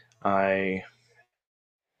 I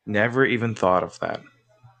never even thought of that.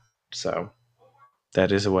 So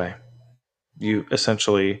that is a way. You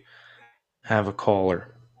essentially have a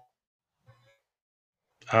caller.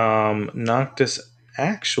 Noctis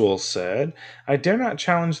Actual said, "I dare not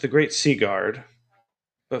challenge the Great Sea Guard,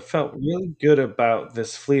 but felt really good about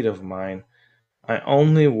this fleet of mine. I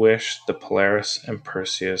only wish the Polaris and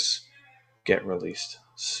Perseus get released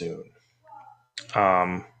soon."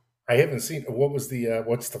 Um, I haven't seen what was the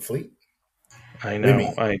what's the fleet? I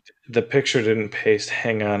know. Limmy. The picture didn't paste.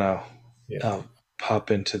 Hang on, Yeah. I'll pop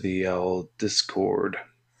into the Discord.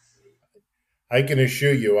 I can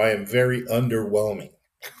assure you I am very underwhelming.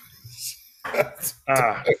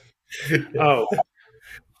 Ah, oh,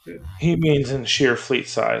 he means in sheer fleet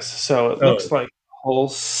size. So it looks Oh, like Hull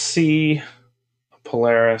C, a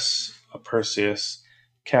Polaris, a Perseus,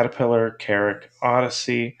 Caterpillar, Carrack,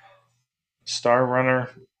 Odyssey, Star Runner,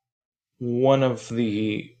 one of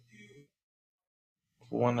the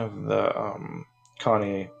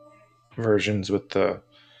Connie versions with the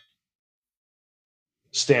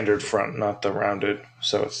standard front, not the rounded.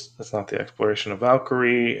 So it's not the exploration of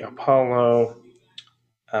Valkyrie, Apollo,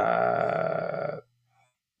 uh,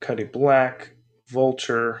 Cuddy Black,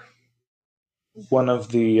 Vulture, one of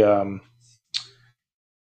the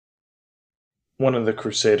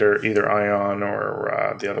Crusader, either Ion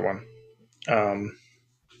or the other one. Um,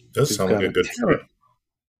 does we've sound like got a a good fleet.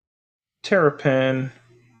 Terrapin.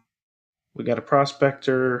 We got a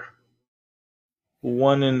Prospector.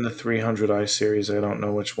 One in the 300i series. I don't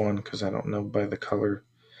know which one because I don't know by the color.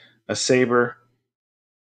 A Saber.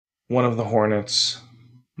 One of the Hornets.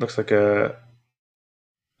 Looks like a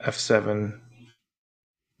F7.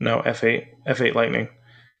 No, F8. F8 Lightning.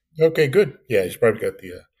 Okay, good. Yeah, he's probably got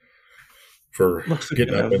the for Looks like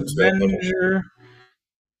getting an up into that level. Avenger.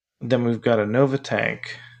 Then we've got a Nova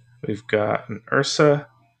Tank. We've got an Ursa.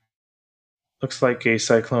 Looks like a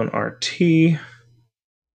Cyclone RT.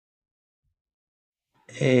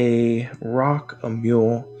 A Rock, a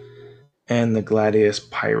Mule, and the Gladius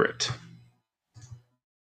Pirate.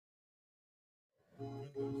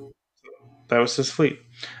 That was his fleet.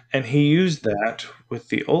 And he used that with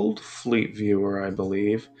the old fleet viewer, I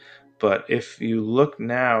believe. But if you look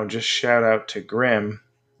now, just shout out to Grim.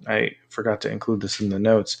 I forgot to include this in the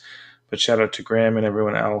notes, but shout out to Grim and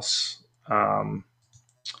everyone else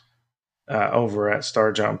over at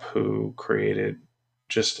Star Jump who created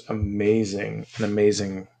just an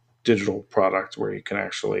amazing digital product where you can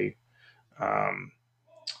actually, um,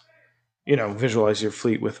 visualize your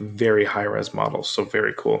fleet with very high res models. So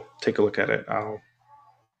very cool. Take a look at it. I'll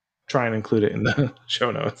try and include it in the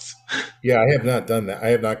show notes. Yeah, I have not done that. I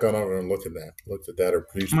have not gone over and looked at that, or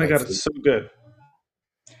Oh produced my my god, it's fleet. so good.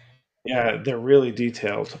 Yeah, they're really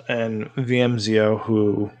detailed. And VMZO,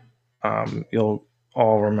 who you'll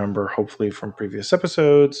all remember hopefully from previous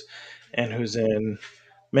episodes, and who's in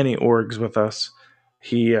many orgs with us,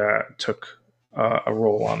 he took a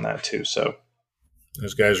role on that too. So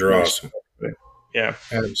Those guys are nice. awesome. Yeah.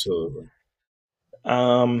 Absolutely.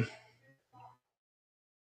 Um,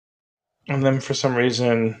 and then for some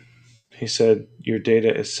reason, he said, "Your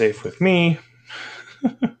data is safe with me."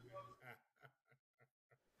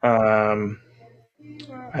 Um,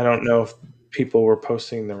 I don't know if people were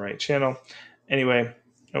posting the right channel. Anyway,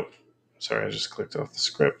 oh, sorry, I just clicked off the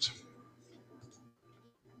script.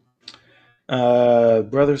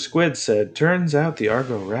 Brother Squid said, "Turns out the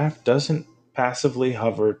Argo raft doesn't passively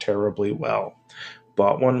hover terribly well.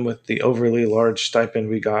 Bought one with the overly large stipend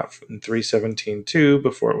we got in 317.2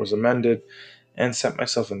 before it was amended, and set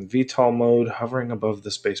myself in VTOL mode, hovering above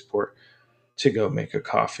the spaceport to go make a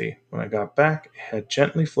coffee. When I got back, it had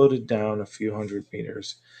gently floated down a few hundred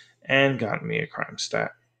meters and gotten me a crime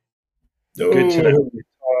stat. Good to know.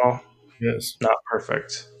 Oh, VTOL, yes. not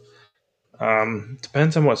perfect.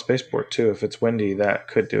 Depends on what spaceport too. If it's windy, that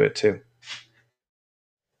could do it too.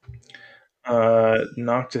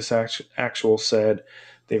 Noctis Actual said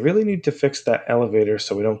they really need to fix that elevator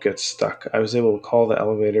so we don't get stuck. I was able to call the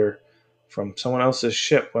elevator from someone else's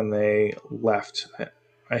ship when they left.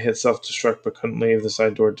 I hit self destruct but couldn't leave. The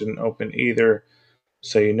side door didn't open either.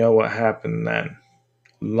 So you know what happened then.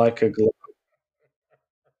 Like a glove.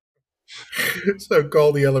 So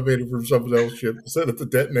call the elevator from someone else's ship, set it to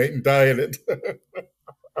detonate and die in it.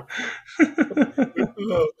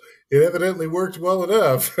 Oh, it evidently worked well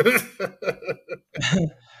enough.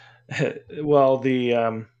 Well,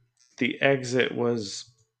 the exit was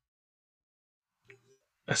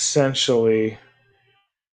essentially.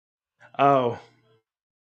 Oh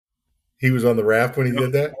He was on the raft when he no,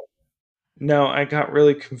 did that. no, I got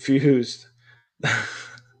really confused.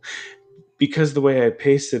 Because the way I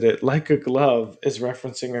pasted it, like a glove, is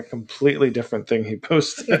referencing a completely different thing he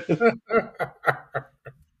posted.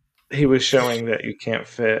 He was showing that you can't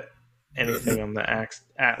fit anything on the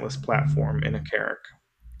Atlas platform in a Carrack.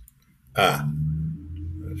 Ah,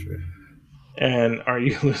 that's And Are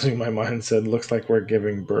You Losing My Mind said, looks like we're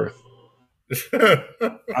giving birth. right.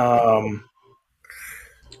 Um,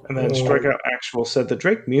 and then Oh, Strikeout Actual said, the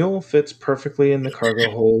Drake Mule fits perfectly in the cargo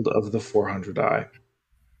hold of the 400i.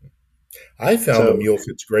 I found the So mule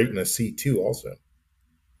fits great in a C2 also.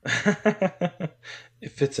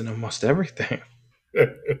 it fits in almost everything.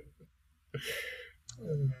 Yep.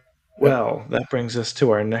 Well, that brings us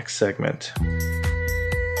to our next segment.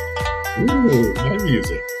 Ooh, my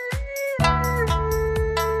music.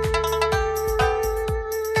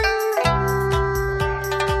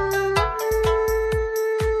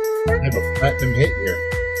 I have a platinum hit here.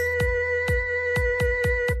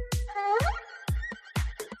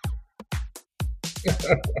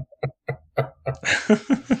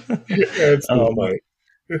 That's too um, funny.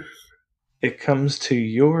 it comes to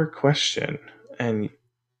your question. And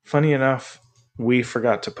funny enough, we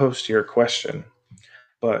forgot to post your question.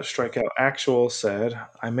 But Strikeout Actual said,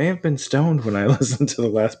 I may have been stoned when I listened to the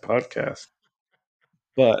last podcast,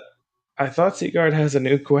 but I thought Seaguard has a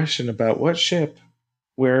new question about what ship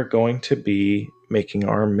we're going to be making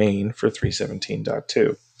our main for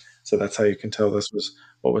 317.2. So that's how you can tell this was,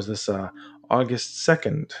 what was this, August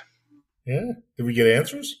 2nd. Yeah. Did we get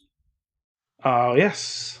answers?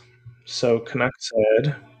 Yes. So Canuck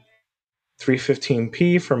said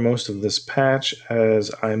 315p for most of this patch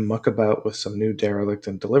as I muck about with some new derelict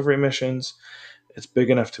and delivery missions. It's big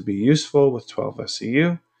enough to be useful with 12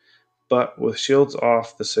 SCU, but with shields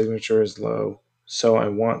off, the signature is low, so I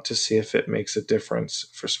want to see if it makes a difference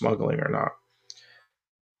for smuggling or not.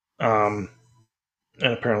 Um,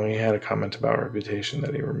 and apparently he had a comment about reputation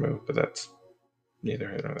that he removed, but that's neither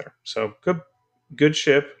here nor there. So good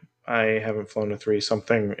ship. I haven't flown a 3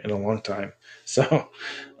 something in a long time. So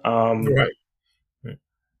um, Right.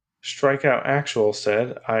 Strikeout Actual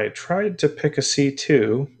said, I tried to pick a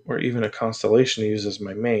C2 or even a Constellation to use as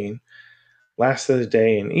my main. Last of the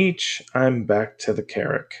day in each, I'm back to the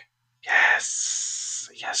Carrack. Yes.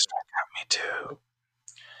 Yes, Strikeout, me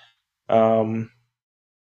too. Um,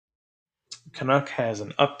 Canuck has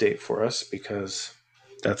an update for us because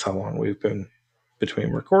that's how long we've been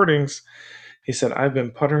between recordings. He said, I've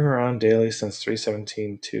been puttering around daily since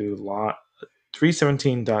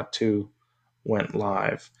 317.2 went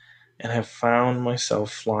live and have found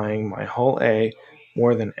myself flying my Hull A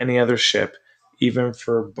more than any other ship, even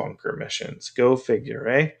for bunker missions. Go figure,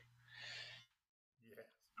 eh?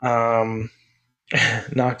 Um,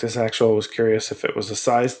 Noctis Actual was curious if it was a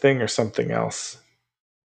size thing or something else.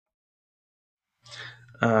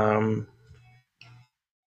 Um,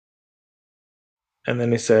 and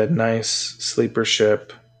then he said, nice sleeper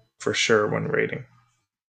ship for sure when raiding.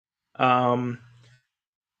 Um,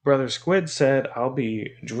 Brother Squid said, I'll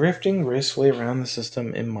be drifting gracefully around the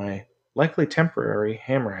system in my likely temporary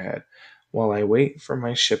hammerhead while I wait for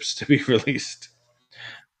my ships to be released.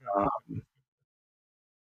 Um,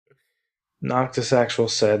 Noctis Actual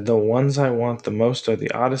said, the ones I want the most are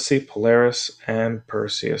the Odyssey, Polaris, and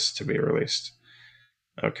Perseus to be released.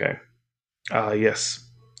 Okay. Yes,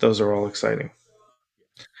 those are all exciting.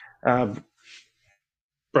 Uh,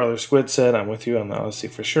 Brother Squid said, I'm with you on the Odyssey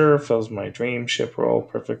for sure. Fills my dream ship role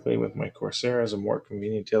perfectly with my Corsair as a more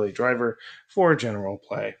convenient daily driver for general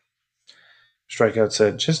play. Strikeout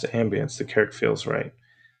said, "Just ambience. The character feels right."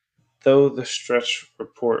 Though the stretch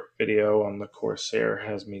report video on the Corsair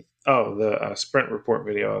has me. Oh, the sprint report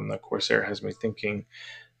video on the Corsair has me thinking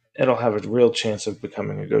it'll have a real chance of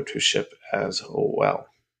becoming a go-to ship as well.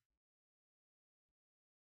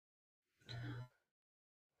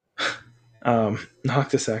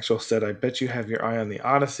 Noctis Actual said, "I bet you have your eye on the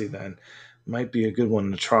Odyssey then. Might be a good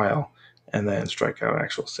one to trial." And then Strikeout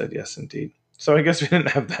Actual said, "Yes, indeed." So I guess we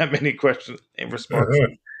didn't have that many questions and responses.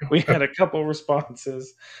 We had a couple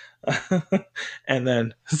responses and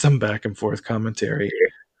then some back and forth commentary.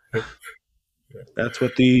 That's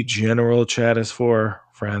what the general chat is for,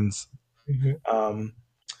 friends. Um,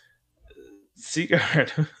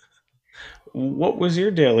 Seagard, what was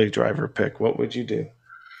your daily driver pick? What would you do?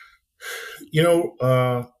 You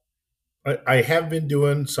know, I have been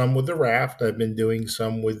doing some with the raft. I've been doing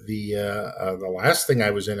some with the last thing I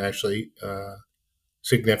was in actually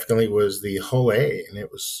significantly was the Hull A, and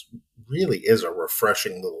it was really is a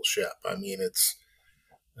refreshing little ship. I mean, it's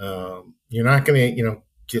you're not going to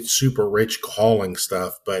get super rich hauling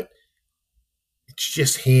stuff, but it's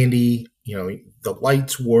just handy. The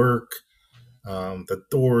lights work, the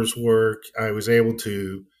doors work. I was able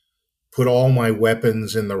to put all my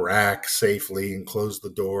weapons in the rack safely and close the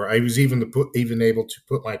door. I was even able to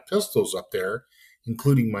put my pistols up there,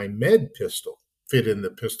 including my med pistol, fit in the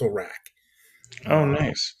pistol rack. Oh, Uh,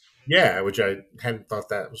 nice. yeah, which I hadn't thought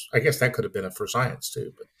that was. I guess that could have been a for science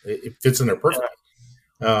too, but it fits in there perfectly.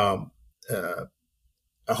 Um, uh,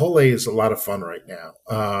 a whole A is a lot of fun right now.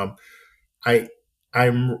 I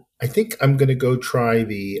I think I'm going to go try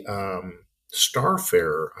the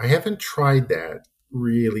Starfarer. I haven't tried that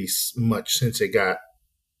really much since it got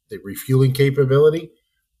the refueling capability.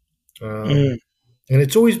 Mm, And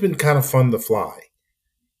it's always been kind of fun to fly.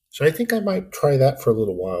 So I think I might try that for a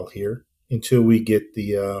little while here until we get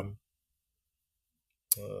the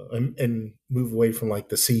and move away from like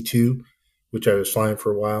the C2, which I was flying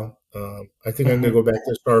for a while. I think I'm going mhm. to go back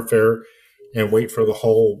to Starfarer and wait for the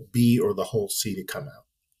whole B or the whole C to come out.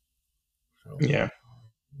 So Yeah,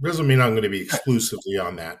 doesn't mean I'm going to be exclusively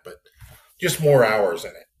on that, but just more hours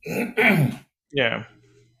in it. yeah.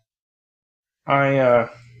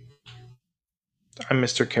 I'm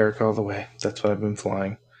Mr. Carrick all the way. That's what I've been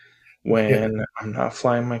flying. Yeah. When I'm not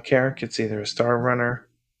flying my Carrick, it's either a Star Runner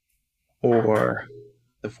or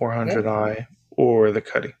the Yep. 400i or the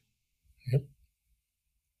Cuddy. Yep.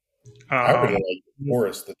 I really Um, like the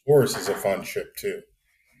Taurus. The Taurus is a fun ship too.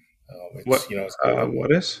 what It's got a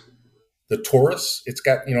what is? the Taurus. It's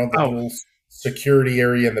got the Oh, little security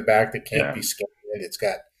area in the back that can't yeah, be scanned. It's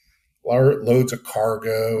got loads of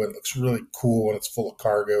cargo. It looks really cool when it's full of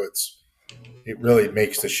cargo. It really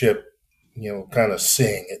makes the ship kind of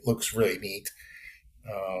sing. It looks really neat.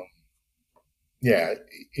 Um, yeah,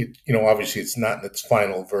 obviously it's not in its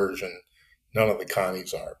final version. None of the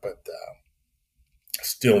Connies are, but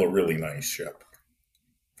still a really nice ship.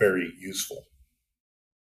 Very useful.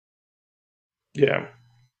 yeah,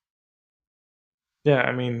 yeah.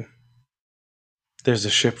 I mean, there's a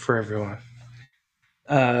ship for everyone.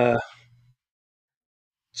 Uh,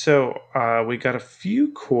 we got a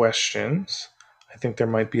few questions. I think there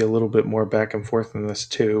might be a little bit more back and forth in this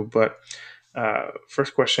too, but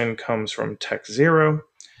first question comes from Tech Zero.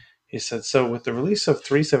 He said, "So with the release of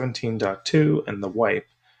 317.2 and the wipe,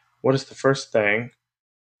 what is the first thing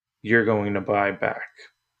you're going to buy back?"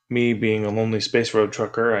 Me being a lonely space road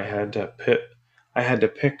trucker, I had to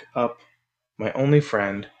pick up my only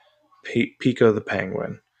friend, Pico the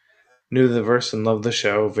Penguin. Knew the verse and loved the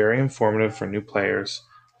show, very informative for new players.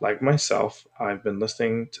 Like myself, I've been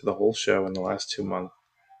listening to the whole show in the last 2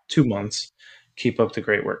 months. Keep up the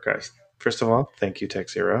great work, guys. First of all, thank you, Tech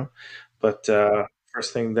Zero. But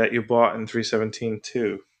first thing that you bought in 317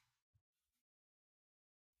 too.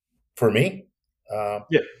 For me, uh,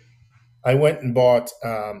 Yeah. I went and bought.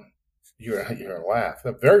 You're gonna laugh.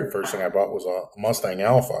 The very first thing I bought was a Mustang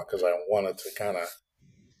Alpha because I wanted to kind of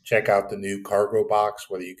check out the new cargo box,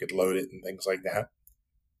 whether you could load it and things like that.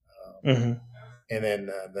 Um, Hmm. and then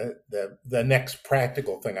the next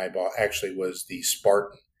practical thing I bought actually was the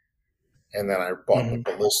Spartan, and then I bought the Hmm.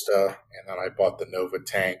 Ballista, and then I bought the Nova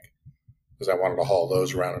tank because I wanted to haul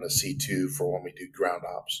those around in a C2 for when we do ground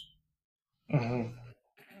ops. Hmm.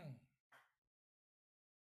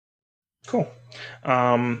 Cool.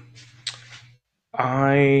 Um,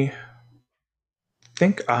 I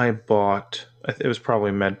think I bought. It was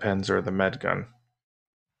probably med pens or the med gun,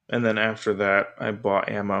 and then after that, I bought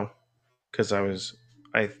ammo because I was.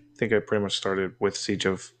 I think I pretty much started with Siege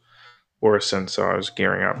of Orison, so I was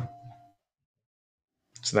gearing up.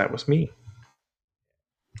 So that was me.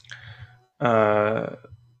 Uh,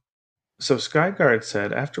 So Skyguard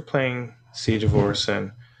said, after playing Siege of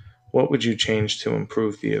Orison, what would you change to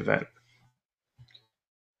improve the event?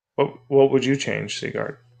 What would you change,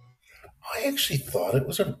 Seagard? I actually thought it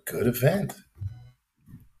was a good event.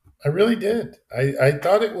 I really did. I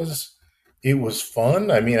thought it was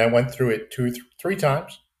fun. I mean, I went through it three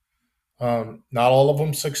times. Not all of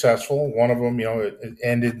them successful. One of them, it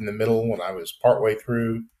ended in the middle when I was partway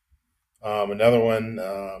through. Another one,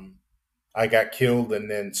 I got killed, and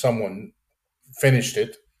then someone finished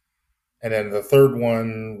it. And then the third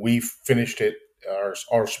one, we finished it.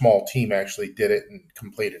 Our small team actually did it and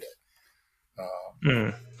completed it.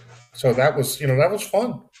 Mm, So that was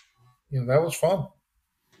fun. That was fun.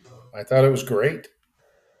 I thought it was great.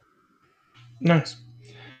 nice.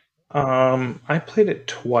 I played it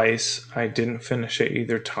twice. I didn't finish it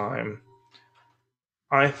either time.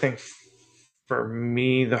 I think for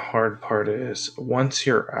me, the hard part is once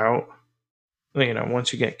you're out,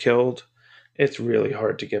 once you get killed, it's really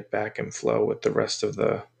hard to get back in flow with the rest of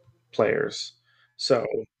the players. So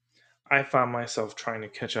I found myself trying to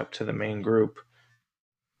catch up to the main group,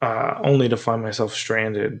 only to find myself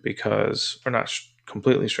stranded because, or not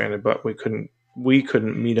completely stranded, but we couldn't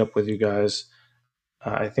meet up with you guys.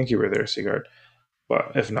 I think you were there, Sigard,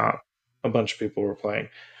 but if not, a bunch of people were playing.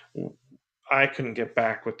 I couldn't get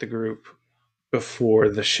back with the group before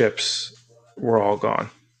the ships were all gone.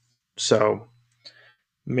 So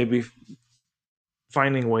maybe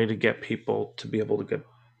finding a way to get people to be able to get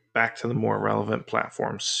back to the more relevant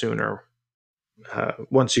platforms sooner.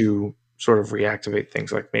 Once you sort of reactivate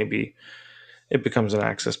things, like maybe it becomes an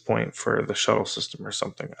access point for the shuttle system or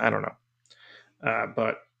something. I don't know.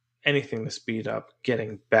 But anything to speed up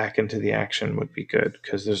getting back into the action would be good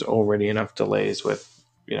because there's already enough delays with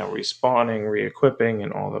respawning, re-equipping,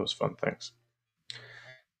 and all those fun things.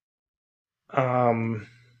 Um,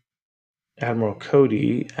 Admiral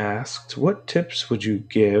Cody asked, "What tips would you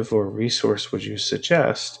give or resource would you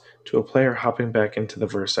suggest to a player hopping back into the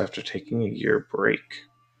verse after taking a year break?"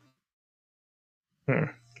 Hmm.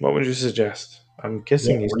 What would you suggest? I'm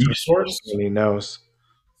guessing What he's talking resource? and he knows.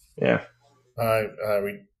 Yeah.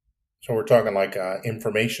 We so we're talking like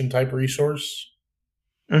information type resource.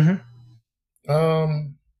 Hmm.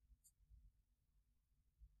 Um,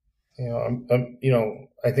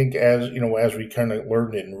 I think as we kind of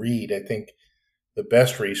learn and read, I think the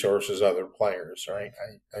best resource is other players, right?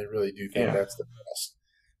 I really do think Yeah. that's the best.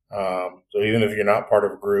 So even if you're not part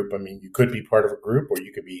of a group, I mean, you could be part of a group, or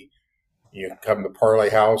you can come to Parlay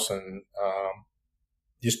House and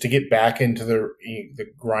just to get back into the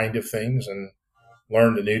grind of things and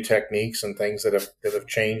learn the new techniques and things that have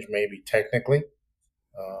changed maybe technically.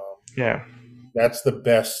 Um, Yeah. that's the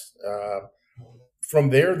best. From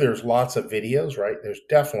there, there's lots of videos, right? There's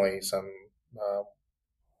definitely some. Uh,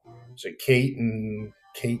 is it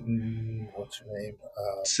what's her name?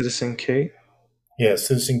 Citizen Kate. Yeah,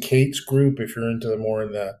 Citizen Kate's group. If you're into the more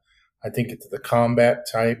in the, I think it's the combat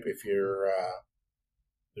type. If you're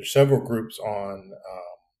there's several groups on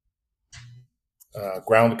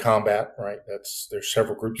ground combat, right? There's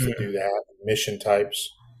several groups that do Mm-hmm. that. Mission types,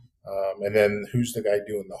 and then who's the guy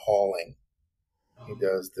doing the hauling? He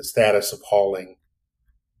does the status of hauling.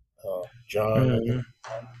 John,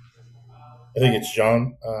 I think it's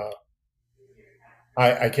John.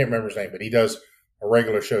 I can't remember his name, but he does a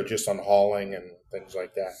regular show just on hauling and things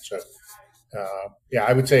like that. So yeah,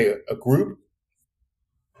 I would say a group,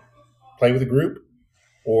 play with a group,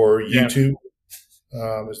 or Yeah. YouTube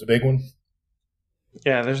is the big one.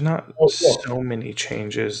 Yeah. There's not Oh, well, so many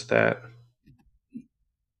changes that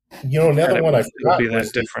another one I it'll forgot be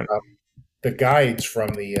was that different. the guides from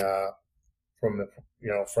the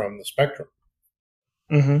from the Spectrum.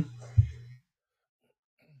 Hmm.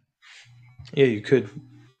 Yeah, you could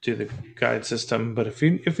do the guide system, but if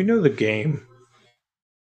you know the game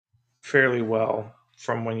fairly well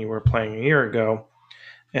from when you were playing a year ago,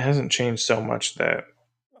 it hasn't changed so much that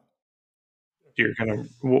you're gonna.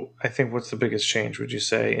 Well, I think what's the biggest change? Would you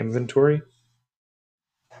say inventory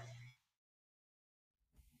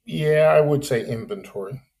Yeah, I would say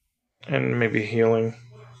inventory. and maybe healing?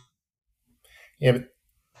 Yeah, but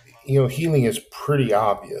healing is pretty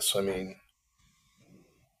obvious. I mean,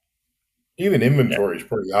 even Yeah. inventory is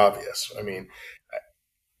pretty obvious. I mean,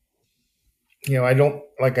 I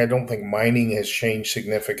don't think mining has changed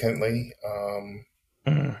significantly.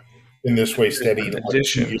 Mhm. In this way, There's steady been like 2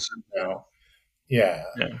 years additions. now. Yeah,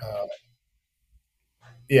 Yeah. uh,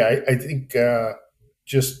 yeah. I think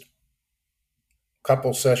just a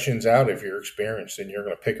couple sessions out, if you're experienced, and you're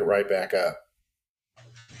going to pick it right back up.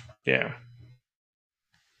 Yeah.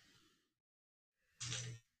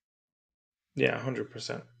 Yeah.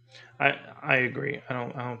 100%. I agree. I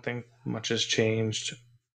don't think much has changed.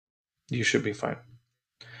 You should be fine.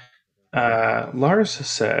 Lars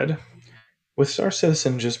said, with Star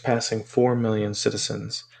Citizen just passing 4 million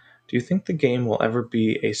citizens, do you think the game will ever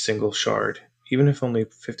be a single shard, even if only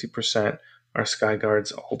 50% are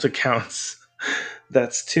Skyguard's alt accounts?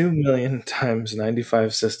 That's 2 million times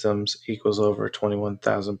 95 systems equals over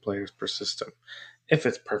 21,000 players per system, if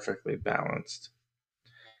it's perfectly balanced.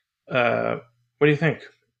 Uh, what do you think,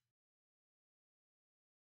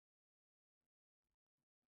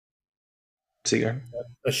 Seager?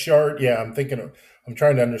 A shard, yeah, I'm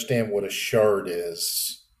trying to understand what a shard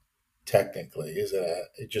is technically. Is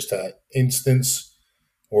it just an instance,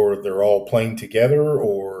 or they're all playing together,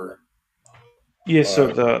 or Yeah, so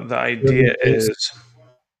uh, the idea sharing base? is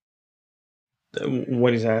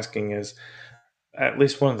what he's asking is at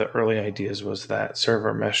least one of the early ideas was that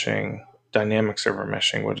server meshing, dynamic server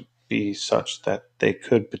meshing, would be such that they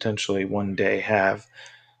could potentially one day have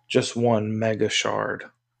just one mega shard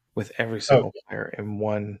with every Oh, single player in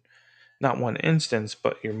one, not one instance,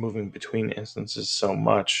 but you're moving between instances so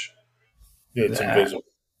much yeah, it's that invisible.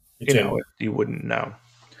 It's in. you wouldn't know. Uh,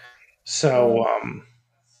 So,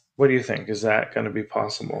 what do you think? Is that going to be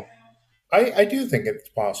possible? I do think it's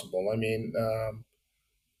possible. I mean,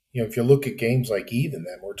 if you look at games like Even,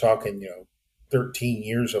 then we're talking, 13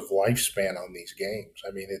 years of lifespan on these games.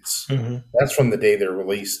 I mean, Hmm. that's from the day they're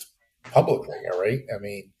released publicly. All right. I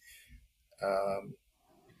mean, um,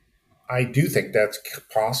 I do think that's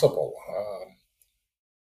possible.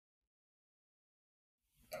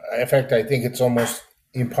 In fact, I think it's almost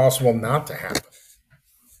impossible not to happen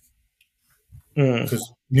Mm. because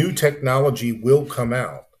new technology will come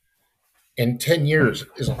out, and 10 years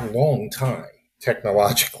is a long time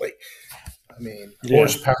technologically. I mean, Yeah.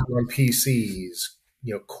 horsepower on PCs,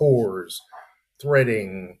 cores,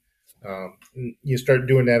 threading. You start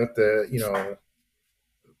doing that at the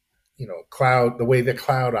cloud, the way the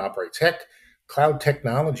cloud operates. Heck, cloud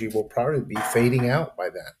technology will probably be fading out by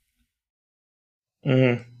then.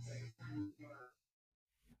 Hmm.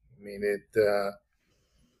 I mean,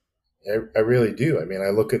 I really do. I mean, I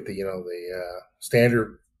look at the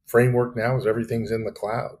standard framework now is everything's in the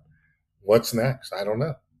cloud. What's next? I don't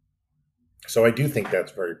know. So I do think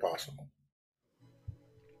that's very possible.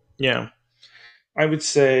 Yeah. I would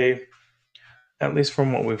say, at least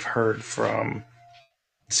from what we've heard from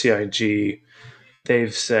CIG,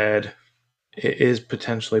 they've said it is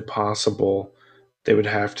potentially possible. They would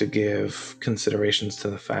have to give considerations to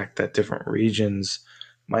the fact that different regions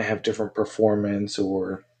might have different performance,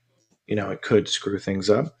 or it could screw things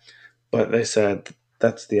up. But they said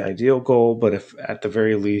that's the ideal goal, but if at the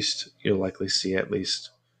very least you'll likely see at least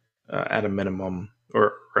at a minimum,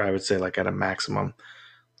 or I would say like at a maximum,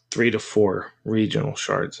 3 to 4 regional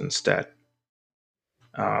shards instead.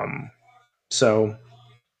 um, so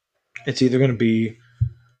it's either going to be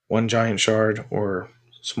one giant shard or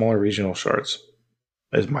smaller regional shards,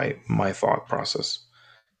 is my thought process.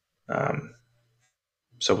 Um,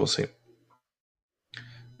 so we'll see.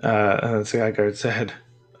 And then Skyguard said,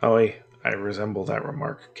 "Oh, wait, I resemble that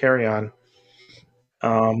remark. Carry on."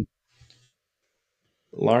 Um,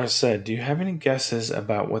 Lars said, "Do you have any guesses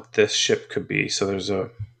about what this ship could be?" So there's a.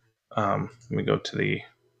 Let me go to the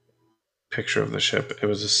picture of the ship. It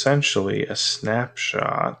was essentially a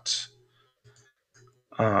snapshot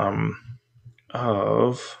um,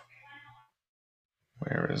 of,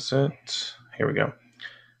 where is it? Here we go.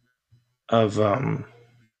 Of the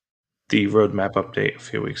roadmap update a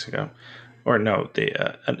few weeks ago, or no,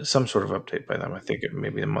 some sort of update by them. I think it may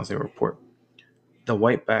be a monthly report. The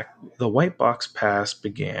white box pass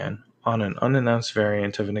began on an unannounced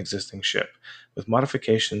variant of an existing ship, with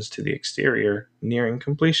modifications to the exterior nearing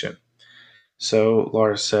completion. So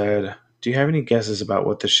Lars said, "Do you have any guesses about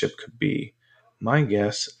what the ship could be?" My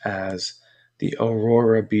guess as the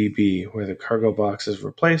Aurora BB, where the cargo box is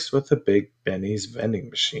replaced with the Big Benny's vending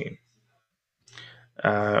machine.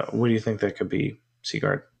 What do you think that could be,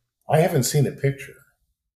 Seagard? I haven't seen a picture.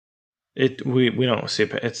 We don't see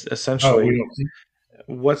it. It's Oh, essentially, we don't see.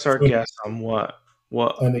 what's our So, guess on what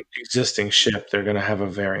and existing ship they're going to have a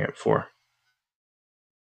variant for?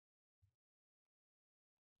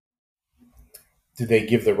 did they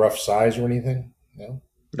give the rough size or anything? No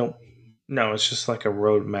Nope. No, it's just like a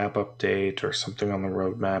roadmap update or something on the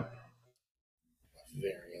roadmap.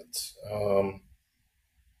 variants.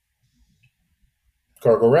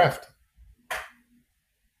 Cargo raft.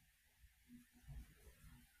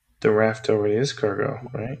 The raft already is cargo,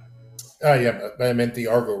 right? Yeah, I meant the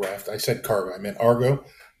Argo raft. I said cargo. I meant Argo.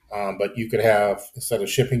 But you could have, instead of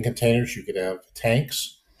shipping containers, you could have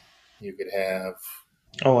tanks. You could have.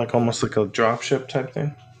 Oh, like Uh, almost like a dropship type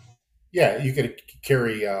thing. Yeah, you could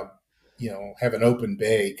carry, have an open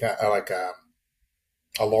bay, like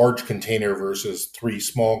a large container versus three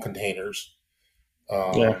small containers.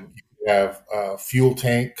 Yeah. You could have a fuel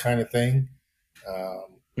tank kind of thing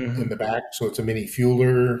in Hmm. the back, so it's a mini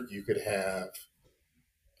fueler. You could have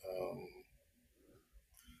um,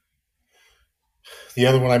 the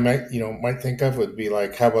other one I might think of would be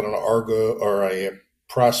like, how about an Argo or a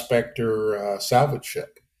Prospector salvage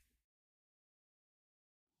ship?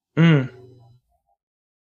 Mm.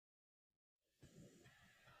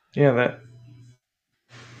 Yeah,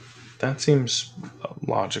 that seems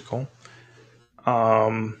logical.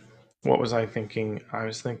 Um, what was I thinking? I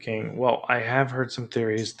was thinking, well, I have heard some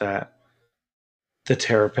theories that the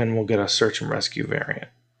Terrapin will get a search and rescue variant.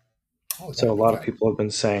 Oh, So a that'd be lot of fun. people have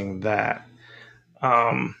been saying that.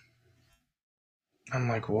 Um, I'm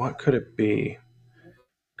like, what could it be?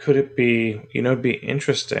 Could it be, it'd be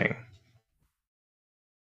interesting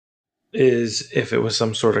is if it was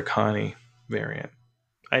some sort of Connie variant.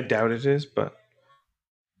 I doubt it is, but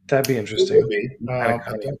that'd be It would interesting. be. What kind of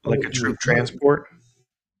I Connie? don't know Like what a you troop would think. transport?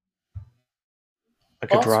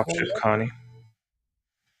 Like a Possible, dropship yeah. Connie?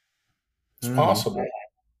 It's Hmm. possible.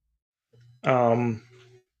 Um,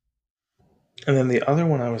 and then the other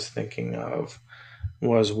one I was thinking of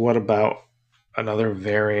was what about another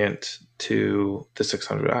variant to the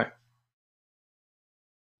 600i?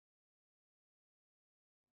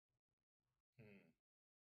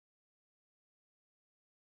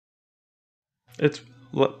 It's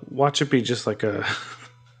watch it be just like a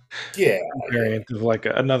Yeah, yeah, variant of like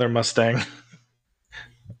another Mustang.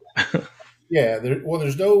 yeah.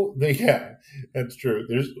 There's no. Yeah, that's true.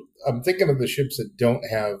 I'm thinking of the ships that don't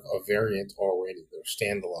have a variant already. They're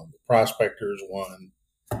standalone. The Prospector is one.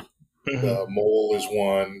 Hmm. The Mole is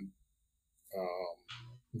one.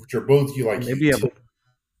 Which are both you like Maybe a utility,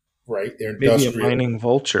 right? They're maybe a industrial. mining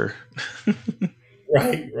vulture.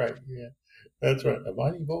 Right, right. Yeah, that's right. A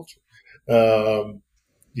mining vulture. Um,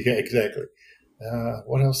 yeah, exactly.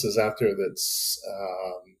 What else is out there that's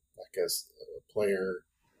like a player?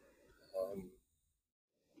 Um,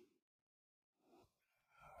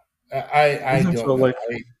 I Isn't so don't know. like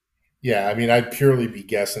Yeah, I mean, I'd purely be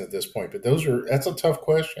guessing at this point, but that's a tough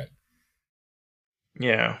question.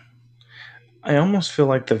 yeah. I almost feel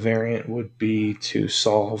like the variant would be to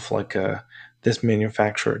solve like a this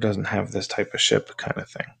manufacturer doesn't have this type of ship kind of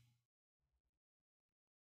thing.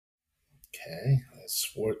 Okay,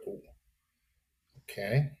 that's what.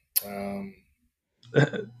 Okay, um,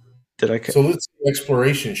 Did I? so let's see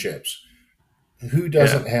exploration ships. Who Yeah.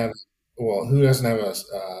 doesn't have? Well, who doesn't have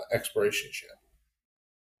a exploration ship?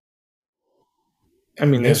 I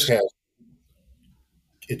In mean, this there's case,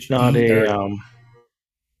 it's not E. a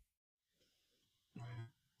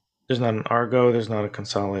there's not an Argo. There's not a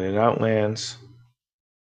Consolidated Outlands.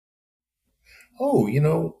 Oh, you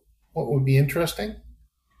know what would be interesting?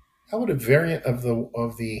 How would a variant of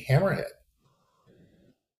the Hammerhead?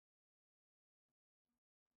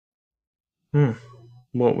 Hmm.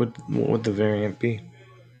 What would the variant be?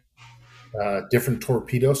 Different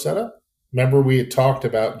torpedo setup. Remember, we had talked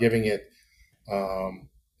about giving it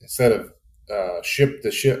instead of ship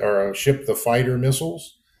the ship or ship the fighter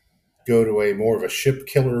missiles, go to a more of a ship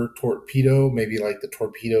killer torpedo, maybe like the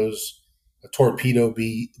torpedoes, a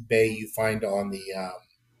bay you find on the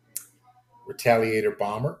Retaliator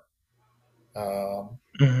bomber, um,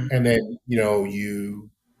 Hmm. and then you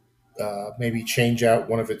maybe change out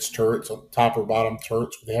one of its turrets, top or bottom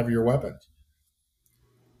turrets, with heavier weapons.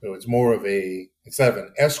 So it's more of a instead of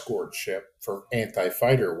an escort ship for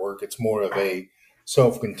anti-fighter work, it's more of a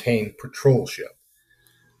self-contained patrol ship.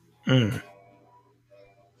 Mm.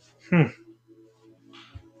 Hmm.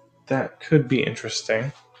 That could be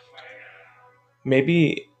interesting.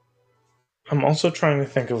 Maybe I'm also trying to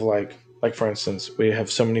think of like for instance, we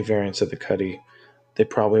have so many variants of the Cuddy. They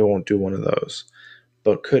probably won't do one of those.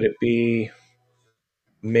 But could it be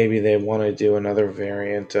maybe they want to do another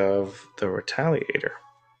variant of the Retaliator?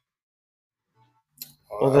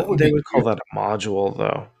 Well, That would they be would call that a module,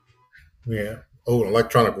 though. yeah. Oh, an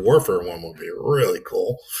electronic warfare one would be really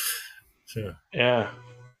cool. Sure. Yeah,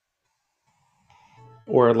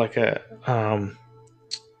 or like a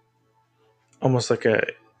almost like a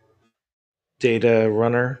data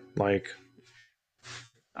runner. Like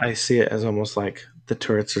I see it as almost like the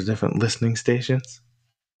turrets are different listening stations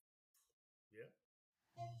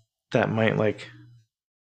that might like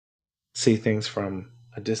see things from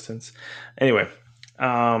a distance. Anyway,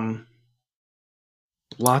 um,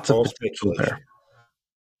 lots of All potential there. speculation.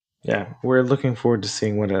 Yeah, we're looking forward to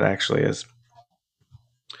seeing what it actually is.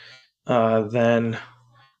 Then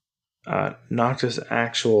Noctis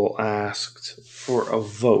Actual asked for a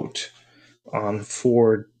vote. on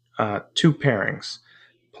four two pairings: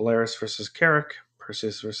 Polaris versus Carrick,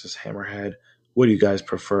 Perseus versus Hammerhead. What do you guys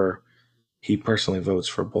prefer? He personally votes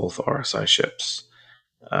for both RSI ships.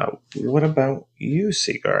 What about you,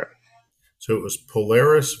 Seagard? So it was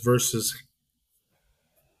Polaris versus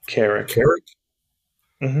Carrick. Carrick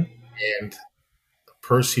Mm-hmm. and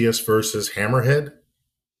Perseus versus Hammerhead.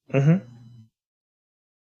 Mm-hmm.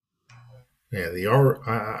 Yeah,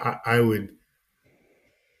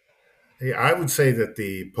 I would say that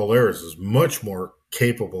the Polaris is much more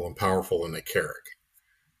capable and powerful than the Carrick.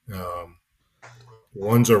 Um,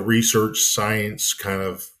 one's a research science kind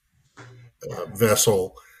of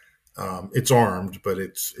vessel. It's armed, but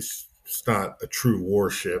it's not a true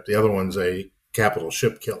warship. The other one's a capital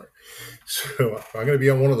ship killer. So if I'm going to be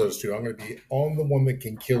on one of those two, I'm going to be on the one that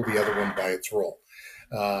can kill the other one by its role.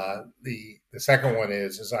 The second one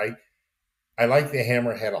is I like the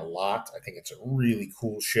Hammerhead a lot. I think it's a really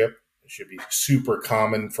cool ship. It should be super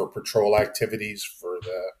common for patrol activities for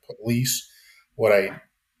the police. What I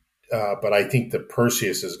But I think the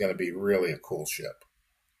Perseus is going to be really a cool ship.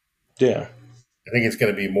 Yeah. I think it's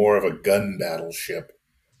going to be more of a gun battle ship,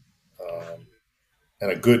 um,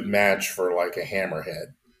 and a good match for like a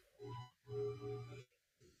Hammerhead.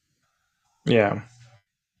 Yeah.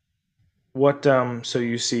 What so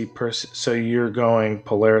you see so you're going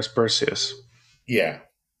Polaris Perseus. Yeah,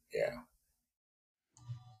 yeah.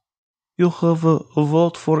 You have a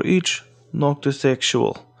vote for each, not the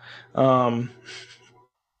sexual. Um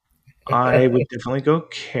I would definitely go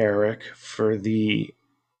Carrick for the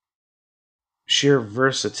sheer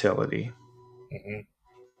versatility. Mhm.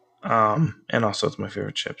 And also it's my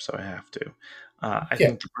favorite ship, so I have to. I Yeah.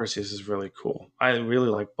 think the Perseus is really cool. I really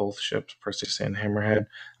like both ships, Perseus and Hammerhead.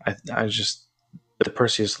 I just the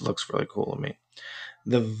Perseus looks really cool to me.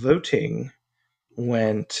 The voting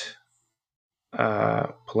went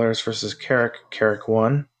Polaris versus Carrick. Carrick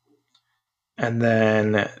won, and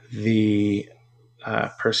then the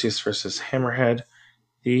Perseus versus Hammerhead.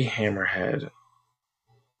 The Hammerhead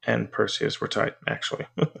and Perseus were tied, actually.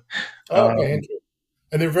 Oh, okay, um, interesting.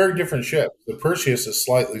 And they're very different ships. The Perseus is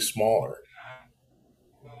slightly smaller,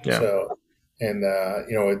 yeah, so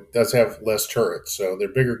it does have less turrets, so they're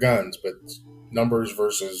bigger guns, but numbers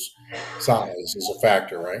versus size is a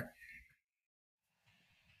factor, right?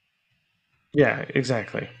 yeah,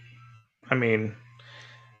 exactly. I mean,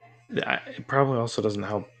 it probably also doesn't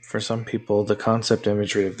help for some people. The concept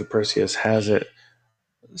imagery of the Perseus has it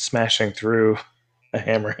smashing through a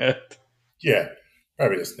hammerhead. Yeah,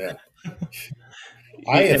 probably just that.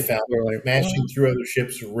 I have And found people are like, smashing through other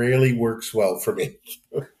ships rarely works well for me.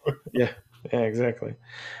 yeah, yeah, exactly.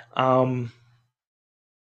 Um,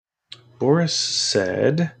 Boris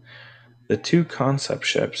said the two concept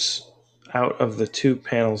ships out of the two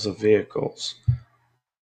panels of vehicles.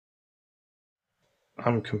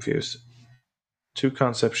 I'm confused. Two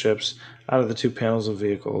concept ships out of the two panels of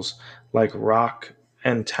vehicles, like Rock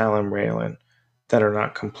and Talon Raylan, that are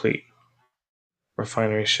not complete.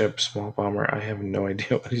 Refinery ship, small bomber. I have no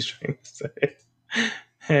idea what he's trying to say.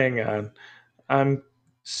 Hang on. I'm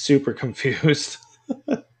super confused.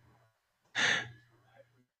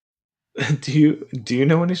 Do you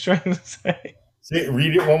know what he's trying to say?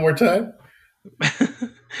 Read it one more time.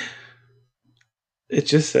 It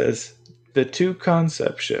just says the two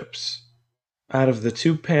concept ships out of the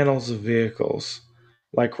two panels of vehicles,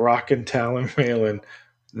 like Rock and Talon Raylan,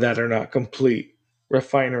 that are not complete.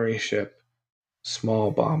 Refinery ship,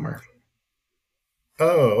 small bomber.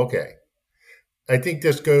 Oh, okay. I think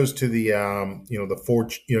this goes to the the four.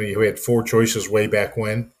 You had four choices way back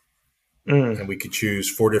when, Mm, and we could choose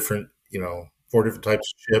four different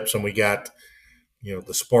types of ships, and we got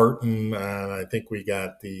the Spartan. I think we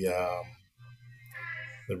got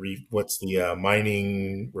what's the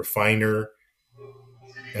mining refiner,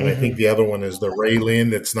 and I think hmm the other one is the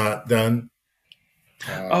Raylan that's not done.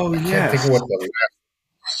 Oh I can't think yes, of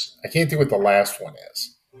I can't think what the last one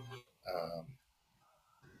is. Um,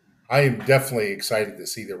 I am definitely excited to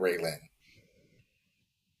see the Raylan.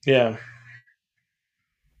 yeah.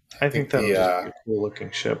 I I think think that'll just be a cool looking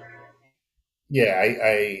ship.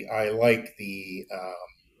 I like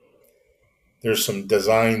there's some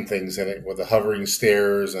design things in it with the hovering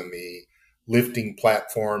stairs and the lifting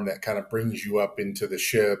platform that kind of brings you up into the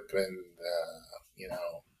ship, and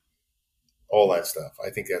all that stuff. I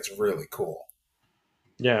think that's really cool.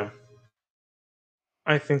 Yeah,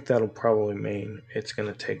 I think that'll probably mean it's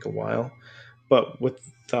going to take a while. But with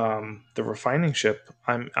the refining ship,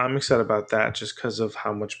 I'm excited about that just because of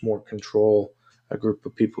how much more control a group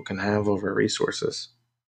of people can have over resources.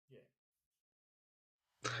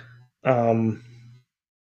 Um,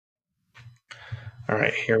 All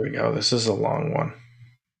right, here we go. This is a long one.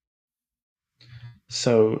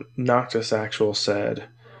 So Noctis Actual said,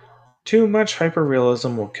 "Too much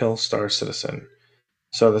hyperrealism will kill Star Citizen."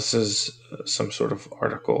 So this is some sort of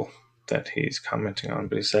article that he's commenting on,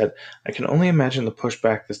 but he said, "I can only imagine the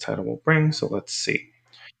pushback this title will bring, so let's see.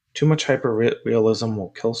 Too much hyper-realism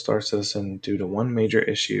will kill Star Citizen due to one major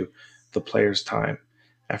issue: the player's time.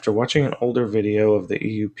 After watching an older video of the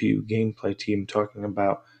EUPU gameplay team talking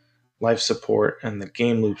about life support and the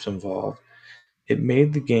game loops involved, it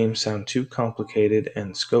made the game sound too complicated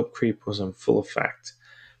and scope creep was in full effect.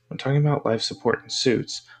 When talking about life support in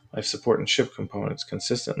suits, life support in ship components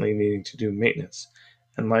consistently needing to do maintenance,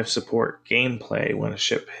 and life support gameplay when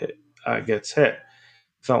a gets hit,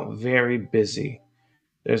 felt very busy.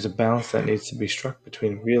 There's a balance that needs to be struck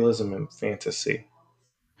between realism and fantasy.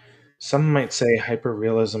 Some might say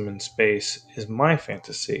hyperrealism in space is my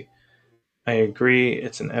fantasy. I agree,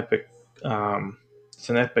 um, it's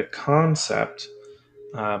an epic concept,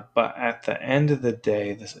 but at the end of the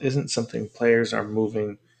day, this isn't something players are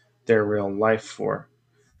moving their real life for.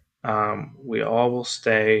 We all will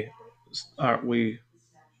stay. We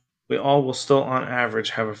all will still, on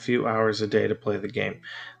average, have a few hours a day to play the game.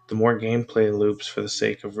 The more gameplay loops for the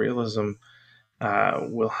sake of realism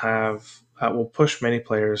will push many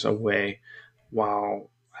players away while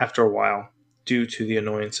after a while due to the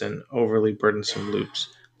annoyance and overly burdensome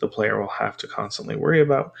loops the player will have to constantly worry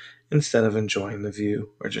about instead of enjoying the view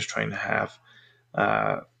or just trying to have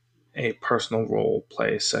uh, a personal role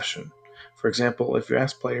play session. For example, if you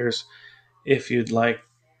ask players if you'd like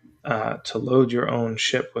to load your own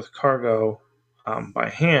ship with cargo by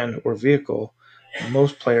hand or vehicle,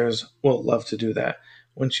 most players will love to do that.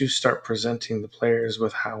 Once you start presenting the players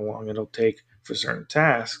with how long it'll take for certain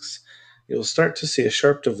tasks, you'll start to see a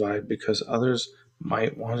sharp divide because others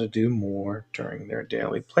might want to do more during their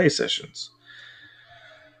daily play sessions.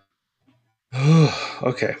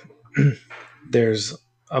 Okay. There's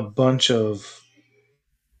a bunch of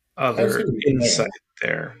I see other what he's insight saying.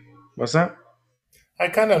 there. What's that? I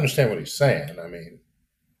kind of understand what he's saying. I mean,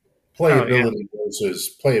 Oh, yeah.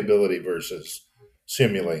 playability versus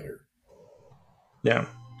simulator. Yeah.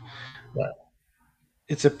 Right.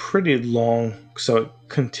 It's a pretty long, so it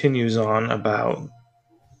continues on about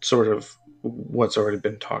sort of what's already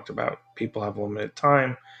been talked about. People have limited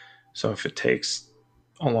time, so if it takes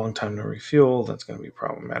a long time to refuel, that's going to be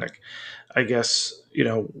problematic. I guess,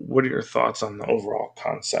 what are your thoughts on the overall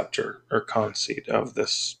concept or conceit of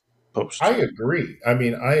this I post? agree. I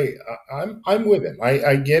mean, I'm with him.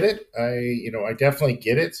 I get it. I definitely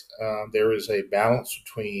get it. There is a balance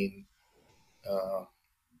between uh,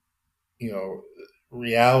 you know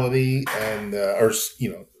reality and or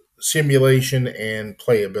simulation and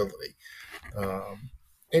playability. Um,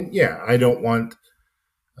 and yeah,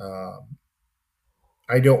 um,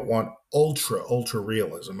 I don't want ultra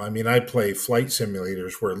realism. I mean, I play flight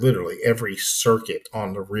simulators where literally every circuit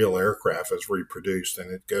on the real aircraft is reproduced,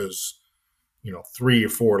 and it goes 3 or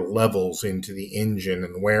 4 levels into the engine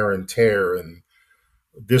and wear and tear, and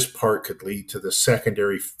this part could lead to the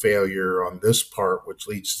secondary failure on this part, which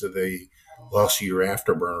leads to the loss of your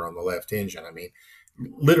afterburner on the left engine. I mean,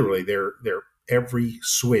 literally, they're every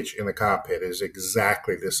switch in the cockpit is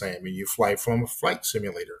exactly the same, and you fly from a flight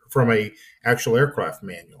simulator, from a actual aircraft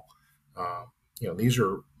manual. These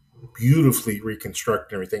are beautifully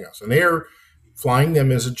reconstructed and everything else, and they're flying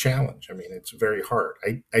them is a challenge. I mean, it's very hard.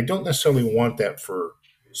 I don't necessarily want that for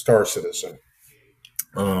Star Citizen.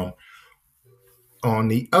 Um, on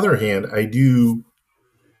the other hand, I do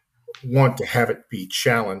want to have it be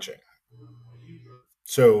challenging.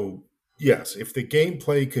 So, yes, if the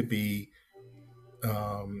gameplay could be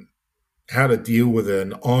um, how to deal with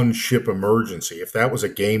an on ship emergency, if that was a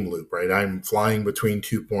game loop, right? I'm flying between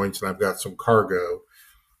 2 points and I've got some cargo,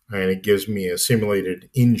 and it gives me a simulated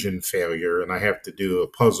engine failure, and I have to do a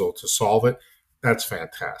puzzle to solve it. That's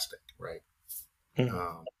fantastic, right? Hmm.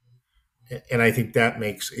 Um, and I think that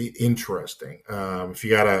makes it interesting. If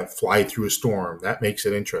you got to fly through a storm, that makes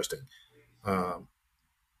it interesting. Um,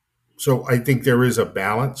 so I think there is a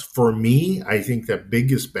balance. For me, I think the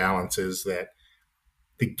biggest balance is that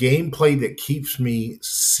the gameplay that keeps me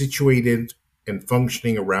situated and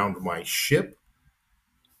functioning around my ship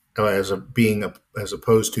as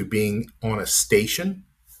opposed to being on a station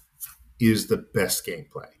is the best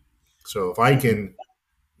gameplay. So if I can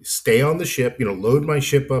stay on the ship, load my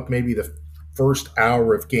ship up, maybe the first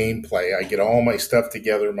hour of gameplay, I get all my stuff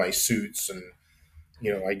together, my suits, and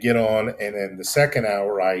I get on, and then the second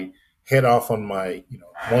hour I head off on my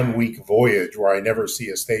 1 week voyage where I never see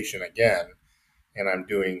a station again, and I'm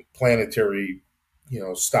doing planetary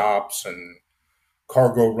stops and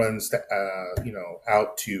cargo runs,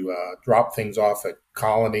 out to drop things off at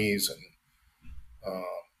colonies, and uh,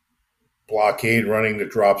 blockade running that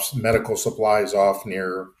drops medical supplies off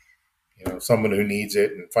near someone who needs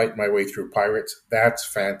it, and fight my way through pirates. That's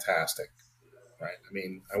fantastic, right? I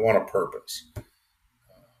mean, I want a purpose.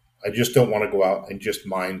 I just don't want to go out and just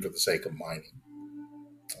mine for the sake of mining.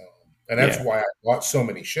 And that's Yeah. why I bought so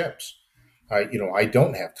many ships. I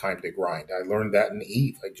don't have time to grind. I learned that in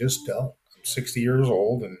Eve. I just don't. I'm 60 years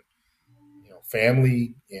old, and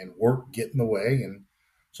family and work get in the way. And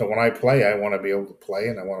so when I play, I want to be able to play,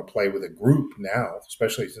 and I want to play with a group now,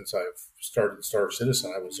 especially since I've started Star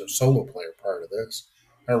Citizen. I was a solo player prior to this.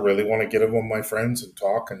 I really want to get in with my friends and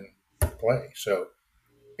talk and play. So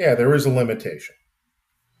yeah, there is a limitation.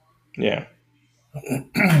 Yeah.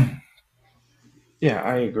 Yeah,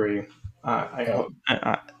 I agree. I Uh, hope.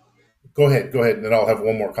 go ahead, and then I'll have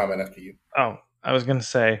one more comment after you. Oh, I was going to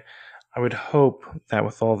say, I would hope that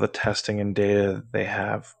with all the testing and data that they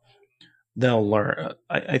have, they'll learn.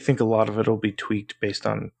 I think a lot of it will be tweaked based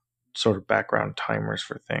on sort of background timers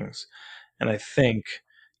for things. And I think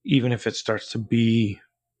even if it starts to be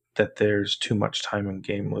that there's too much time in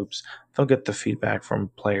game loops, they'll get the feedback from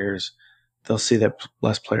players. They'll see that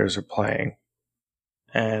less players are playing,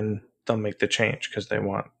 and they'll make the change because they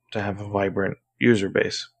want to have a vibrant user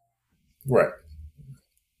base. Right.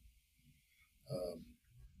 Um,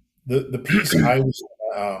 the piece I was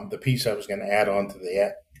the piece I was going to add on to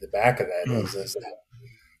the back of that Mm. is that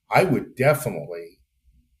I would definitely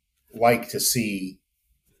like to see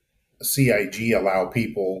CIG allow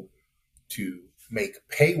people to make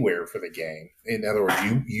payware for the game. In other words,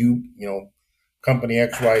 company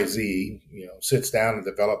XYZ, sits down and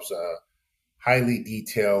develops a highly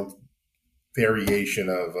detailed variation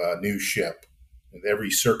of a new ship. And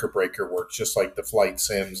every circuit breaker works just like the flight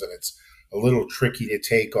sims, and it's a little tricky to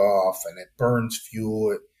take off, and it burns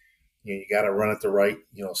fuel. You got to run at the right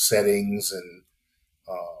settings, and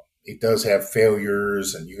it does have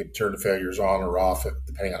failures, and you can turn the failures on or off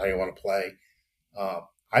depending on how you want to play.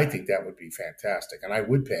 I think that would be fantastic, and I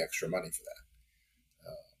would pay extra money for that.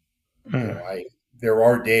 Mm. I there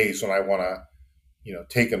are days when I want to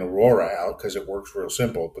take an Aurora out because it works real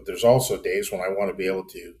simple, but there's also days when I want to be able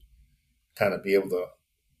to kind of be able to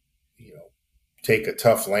you know take a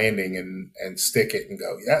tough landing and stick it and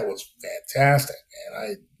go, yeah, it was fantastic, and I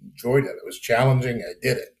enjoyed it. It was challenging. I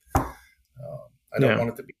did it. I don't Yeah.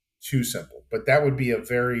 want it to be too simple, but that would be a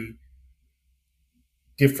very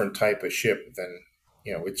different type of ship than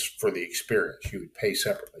it's for the experience. You would pay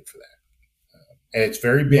separately for that, and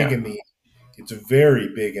Yeah. it's very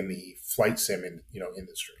big in the flight sim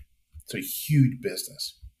industry. It's a huge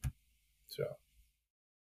business. So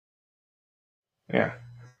Yeah.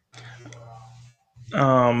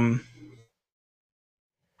 Um,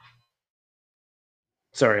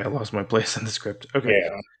 Sorry, I lost my place in the script. Okay.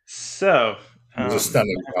 yeah, So, it was a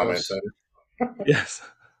stunning comment. Mavros, yes,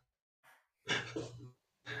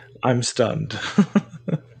 I'm stunned.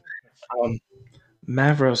 um,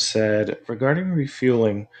 Mavros said, regarding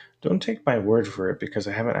refueling, don't take my word for it because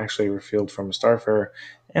I haven't actually refueled from a Starfarer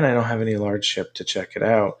and I don't have any large ship to check it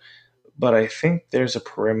out. But I think there's a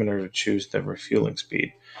parameter to choose the refueling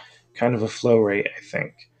speed, kind of a flow rate, I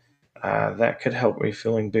think. That could help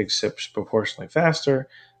refueling big sips proportionally faster.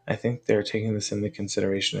 I think they're taking this into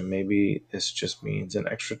consideration, and maybe this just means an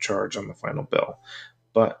extra charge on the final bill.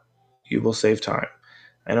 But you will save time.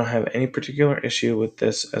 I don't have any particular issue with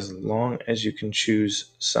this as long as you can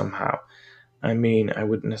choose somehow. I mean, I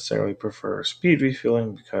wouldn't necessarily prefer speed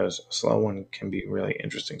refueling because a slow one can be a really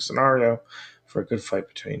interesting scenario for a good fight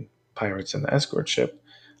between pirates and the escort ship.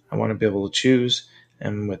 I want to be able to choose,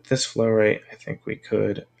 and with this flow rate, I think we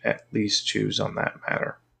could at least choose on that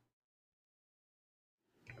matter.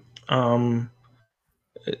 Um,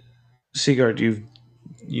 Seagard,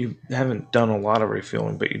 you haven't done a lot of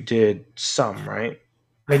refueling, but you did some, right?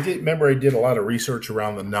 I did a lot of research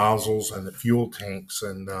around the nozzles and the fuel tanks,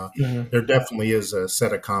 and Mm-hmm. there definitely is a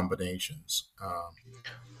set of combinations.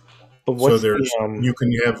 But So what's the you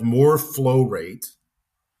can have more flow rate,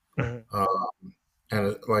 mhm, uh,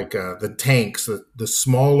 and like the tanks, the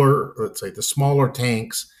smaller, let's say the smaller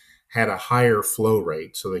tanks had a higher flow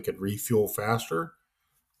rate, so they could refuel faster.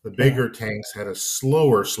 The mhm, bigger tanks had a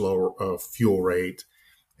slower fuel rate,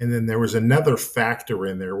 and then there was another factor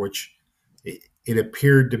in there, which it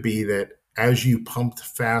appeared to be that as you pumped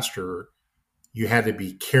faster, you had to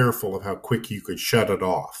be careful of how quick you could shut it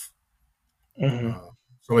off. mhm,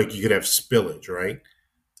 So, like you could have spillage, right?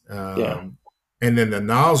 yeah, Um, and then the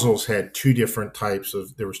nozzles had two different types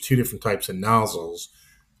of. There was two different types of nozzles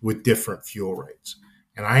with different fuel rates.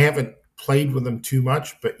 And I haven't played with them too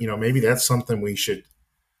much, but maybe that's something we should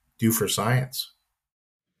do for science.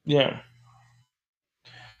 Yeah,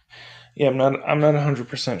 yeah. I'm not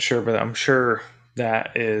 100% sure, but I'm sure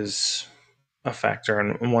that is a factor.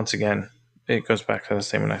 And once again, it goes back to the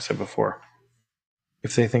statement I said before.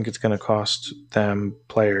 If they think it's going to cost them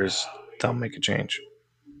players, they'll make a change.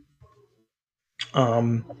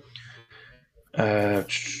 Um,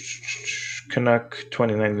 Canuck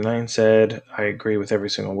 2099 said, I agree with every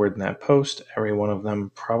single word in that post. Every one of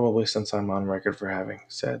them, probably since I'm on record for having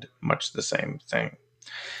said much the same thing.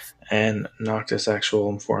 And Noctis Actual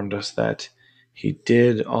informed us that he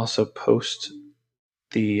did also post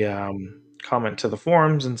the comment to the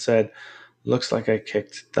forums and said, looks like I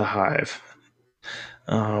kicked the hive.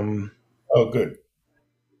 Um, Oh, good.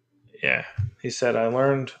 yeah, he said, I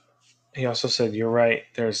learned. He also said, you're right.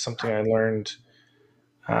 There's something I learned.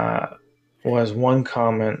 Uh, was one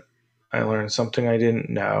comment. I learned something I didn't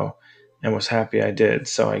know and was happy I did.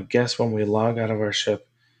 So I guess when we log out of our ship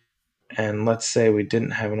and let's say we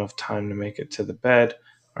didn't have enough time to make it to the bed,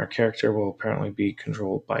 our character will apparently be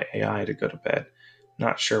controlled by AI to go to bed.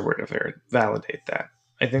 Not sure where to validate that.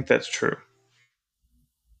 I think that's true.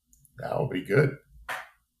 That will be good.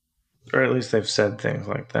 Or at least they've said things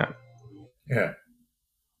like that. Yeah.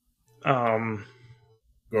 Um,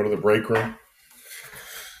 Go to the break room.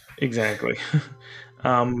 exactly.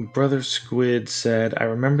 Brother Squid said, I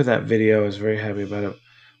remember that video. I was very happy about it.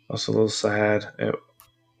 Also, a little sad. It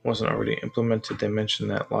wasn't already implemented. They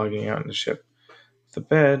mentioned that logging out in the ship with the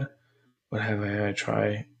bed would have AI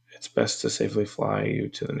try its best to safely fly you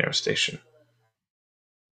to the nearest station.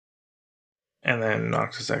 And then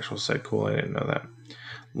Noxus Actual said, cool, I didn't know that.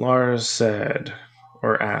 Lars said,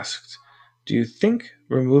 or asked, do you think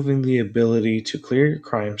removing the ability to clear your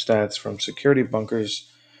crime stats from security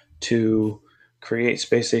bunkers to create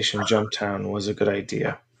Space Station Jumptown was a good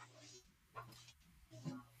idea?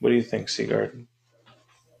 What do you think, Seagard?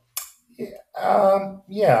 Yeah,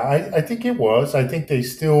 yeah, I think it was. I think they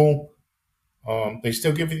still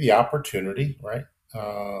give you the opportunity, right?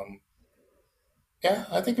 Um, yeah,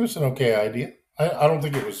 I think it was an okay idea. I don't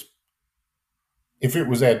think it was. If it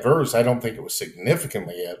was adverse, I don't think it was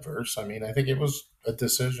significantly adverse. I mean, I think it was a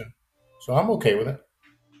decision, so I'm okay with it.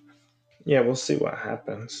 Yeah, we'll see what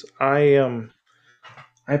happens.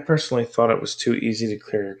 I personally thought it was too easy to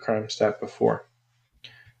clear your crime stat before.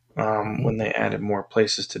 Mhm. When they added more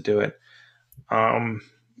places to do it. Um,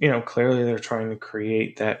 clearly they're trying to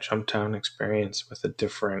create that Jumptown experience with a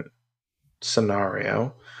different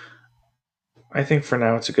scenario. I think for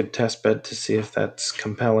now it's a good test bed to see if that's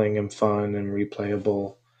compelling and fun and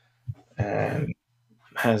replayable and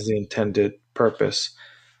has the intended purpose.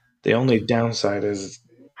 The only downside is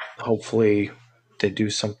hopefully they do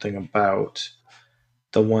something about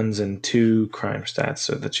the ones and two crime stats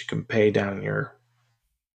so that you can pay down your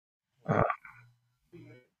uh,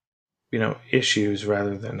 issues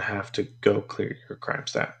rather than have to go clear your crime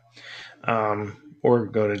stat or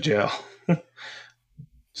go to jail.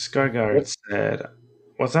 Skyguard said,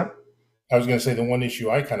 "What's that?" I was going to say the one issue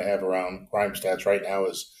I kind of have around crime stats right now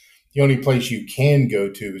is the only place you can go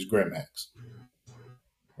to is Grimhex,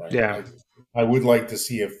 right? Yeah, I would like to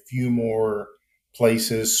see a few more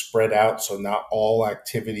places spread out so not all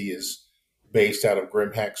activity is based out of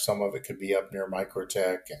Grimhex. Some of it could be up near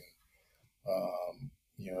Microtech and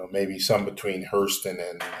maybe some between Hurston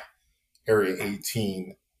and Area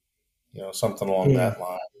 18, something along mm, that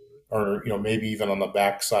line, or maybe even on the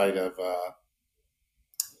backside of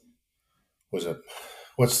was it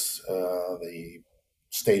what's the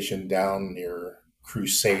station down near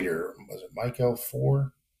Crusader? Was it Mike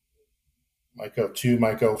L4? Mike L2,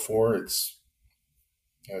 Mike L4?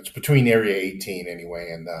 It's between Area 18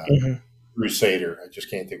 anyway and hmm Crusader. I just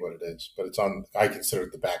can't think what it is, but it's on. I consider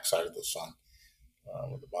it the backside of the sun,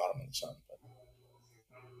 with the bottom of the sun.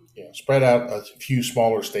 But spread out a few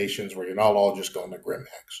smaller stations where you're not all just going to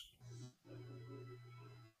Grimhex.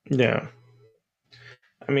 yeah.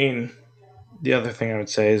 I mean, the other thing I would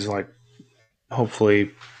say is like,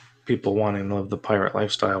 hopefully, people wanting to live the pirate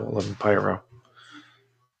lifestyle will live in Pyro.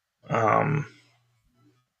 Um,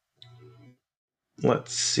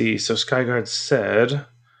 let's see. So Skyguard said,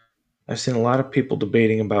 "I've seen a lot of people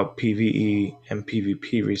debating about PVE and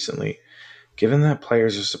PvP recently. Given that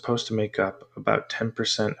players are supposed to make up about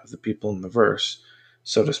 10% of the people in the verse,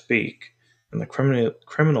 so to speak, and the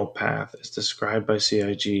criminal path is described by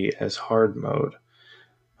CIG as hard mode,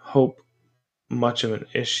 hope much of an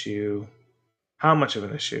issue. How much of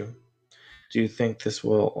an issue do you think this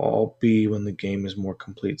will all be when the game is more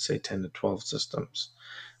complete, say 10 to 12 systems?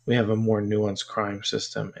 We have a more nuanced crime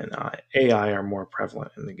system, and AI are more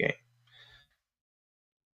prevalent in the game."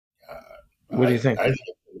 What do you think? I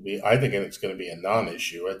think it's going to be a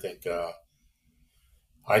non-issue. I think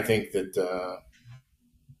that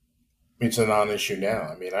it's a non-issue now.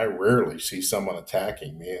 I mean, I rarely see someone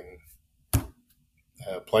attacking me and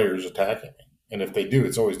players attacking me. And if they do,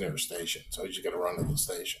 it's always near a station. So you just got to run to the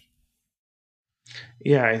station.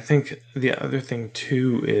 Yeah, I think the other thing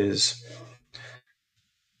too is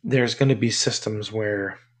there's going to be systems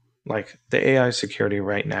where, like, the AI security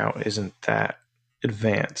right now isn't that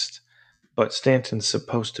advanced, but Stanton's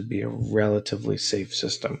supposed to be a relatively safe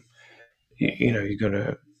system. You know,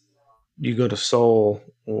 Mm-hmm. you go to Seoul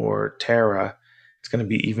or Terra, it's going to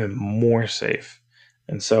be even more safe,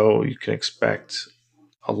 and so you can expect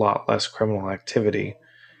a lot less criminal activity,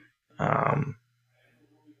 um,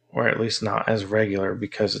 or at least not as regular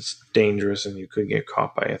because it's dangerous and you could get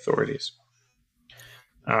caught by authorities.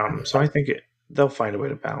 So I think they'll find a way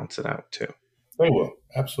to balance it out too. They will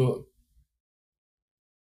absolutely.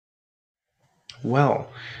 Well,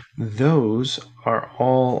 those are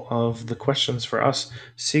all of the questions for us.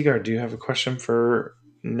 Seagar, do you have a question for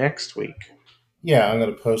next week? Yeah, I'm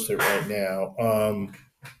going to post it right now.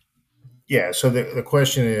 Yeah. So the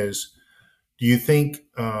question is, do you think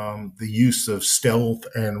the use of stealth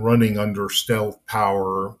and running under stealth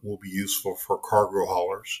power will be useful for cargo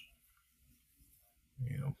haulers?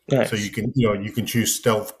 You know, so Nice. you can choose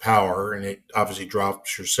stealth power, and it obviously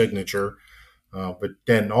drops your signature. But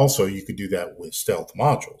then also you could do that with stealth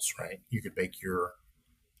modules, right? You could make your,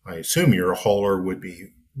 I assume your hauler would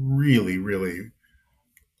be really, really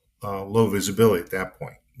low visibility at that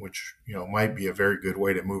point, which might be a very good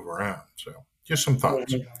way to move around. So just some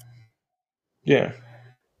thoughts. Mhm. Yeah,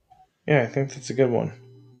 yeah, I think that's a good one.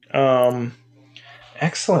 Um,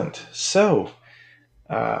 Excellent. So,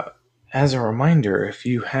 uh, as a reminder, if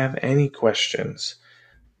you have any questions,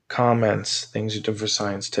 comments, things you do for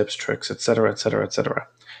science, tips, tricks, etc., etc., etc.,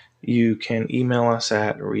 you can email us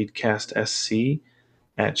at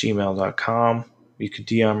readcastsc@gmail.com. You could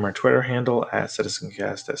DM our Twitter handle at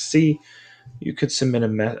citizencastsc. You could submit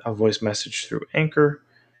a voice message through Anchor.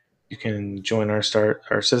 You can join our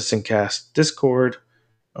CitizenCast Discord,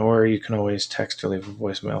 or you can always text or leave a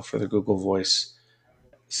voicemail for the Google Voice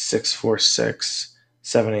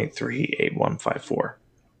 646-783-8154.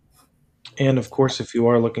 And of course, if you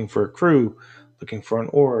are looking for a crew, looking for an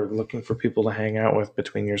org, looking for people to hang out with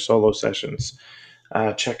between your solo sessions,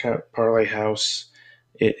 check out Parlay House.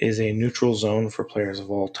 It is a neutral zone for players of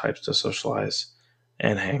all types to socialize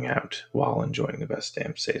and hang out while enjoying the best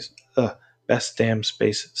damn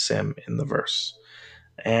space sim in the verse.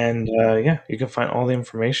 And yeah, you can find all the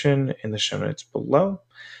information in the show notes below.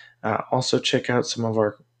 Also, check out some of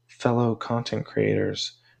our fellow content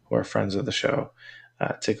creators who are friends of the show.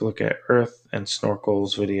 Take a look at Earth and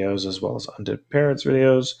Snorkel's videos, as well as Undead Parrots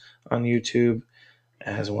videos on YouTube,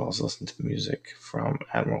 as well as listen to the music from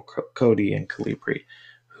Admiral Cody and Calibri,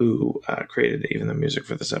 who created even the music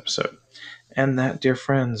for this episode. And that, dear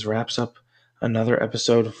friends, wraps up another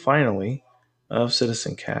episode, finally, of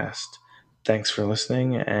Citizen Cast. Thanks for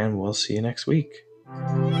listening, and we'll see you next week.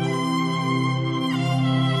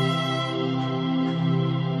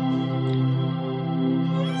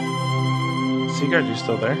 Seagard, you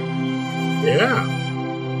still there? Yeah,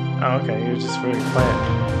 Oh, okay. You're just really quiet.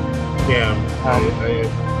 yeah. Um, I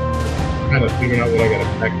kind of figuring out what I got to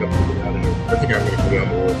pack up to get out of here. I think I'm going to go down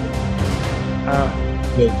the road. uh,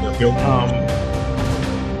 Hilton.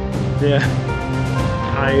 yeah.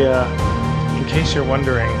 In case you're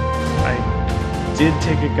wondering, I did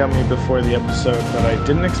take a gummy before the episode, but I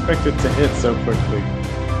didn't expect it to hit so quickly.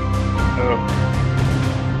 So,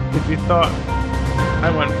 if you thought I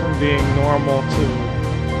went from being normal to,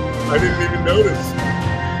 I didn't even notice.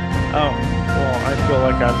 oh, well, I feel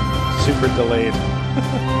like I'm super delayed.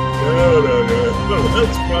 No,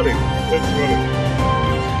 that's funny. That's funny.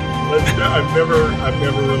 I've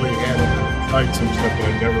never really had it. I've tried some stuff, but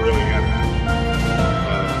I've never really had an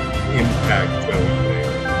impact, shall we say.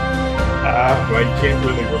 So I can't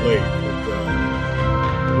really relate.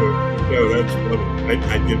 But, no, that's funny.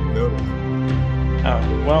 I didn't notice.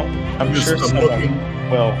 Well, I'm sure someone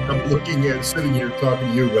will. I'm looking at sitting here talking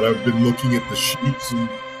to you, but I've been looking at the sheets and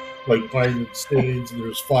like finding stains, and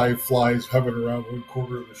there's 5 flies hovering around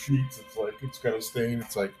 1/4 of the sheets. It's like it's got a stain.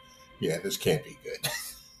 It's like, yeah, this can't be good.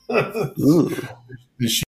 Ooh. The